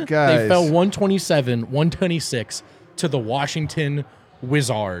win. They Guys. fell 127-126 to the Washington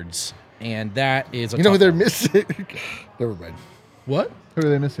Wizards. And that is a You know who tough they're one. missing? Never mind. What? Who are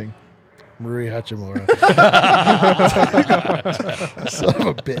they missing? Marie Hachimura. Son of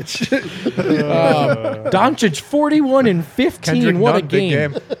a bitch. Doncic 41-15. Kendrick What a Nunn, big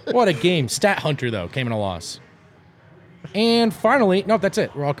game. game. What a game. Stat Hunter, though, came in a loss. And finally, no, that's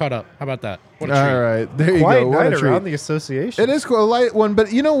it. We're all caught up. How about that? What a treat. All right. There you Quiet go. What a night treat. around the association. It is a light one,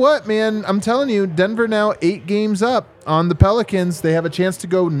 but you know what, man? I'm telling you, Denver now 8 games up on the Pelicans. They have a chance to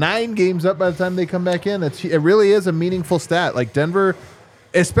go 9 games up by the time they come back in. It really is a meaningful stat. Like Denver,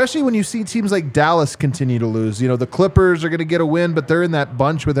 especially when you see teams like Dallas continue to lose. You know, the Clippers are going to get a win, but they're in that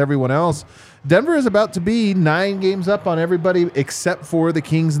bunch with everyone else. Denver is about to be 9 games up on everybody except for the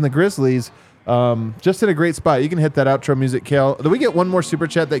Kings and the Grizzlies. Just in a great spot. You can hit that outro music, Kale. Did we get one more super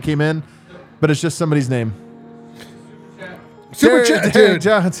chat that came in? But it's just somebody's name. Super chat, Derek dude.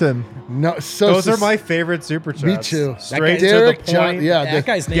 Johnson. No, so Those are my favorite super chats. Me too. Straight to Derek the John- point. yeah, That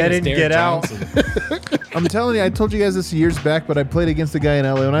guy's name Get is in, Derek get out. Johnson. I'm telling you, I told you guys this years back, but I played against a guy in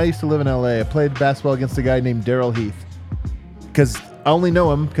LA. When I used to live in LA, I played basketball against a guy named Daryl Heath. Because I only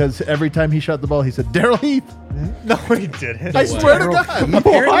know him because every time he shot the ball, he said, Daryl Heath. No, he didn't. I swear to God.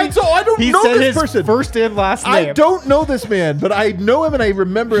 I don't He know said this his person. first and last name. I don't know this man, but I know him and I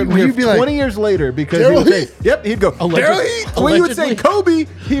remember him Would here you be like, 20 years later because he Daryl would say, Heath? yep, he'd go, Daryl Heath. When you would say Kobe,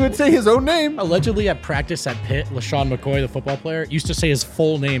 he would say his own name. Allegedly at practice at Pitt, LaShawn McCoy, the football player, used to say his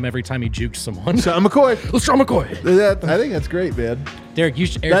full name every time he juked someone. Sean McCoy. LaShawn McCoy. I think that's great, man. Derek, you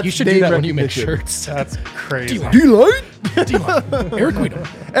should do That's that name when you make recognition. shirts. That's crazy. D-Line? Eric Guido.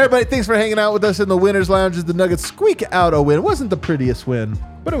 Everybody, thanks for hanging out with us in the Winners Lounge as the Nuggets squeak out a win. It wasn't the prettiest win,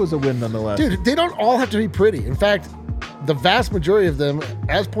 but it was a win nonetheless. Dude, they don't all have to be pretty. In fact, the vast majority of them,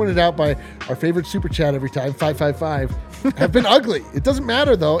 as pointed out by our favorite super chat every time, 555, have been ugly. It doesn't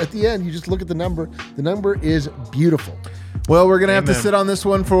matter, though. At the end, you just look at the number. The number is beautiful. Well, we're going to have to Amen. sit on this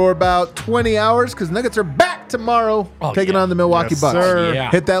one for about 20 hours because Nuggets are back tomorrow taking on the Milwaukee Yes, Bucks. sir.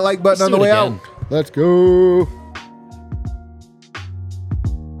 Yeah. Hit that like button Let's on the do it way again. out. Let's go.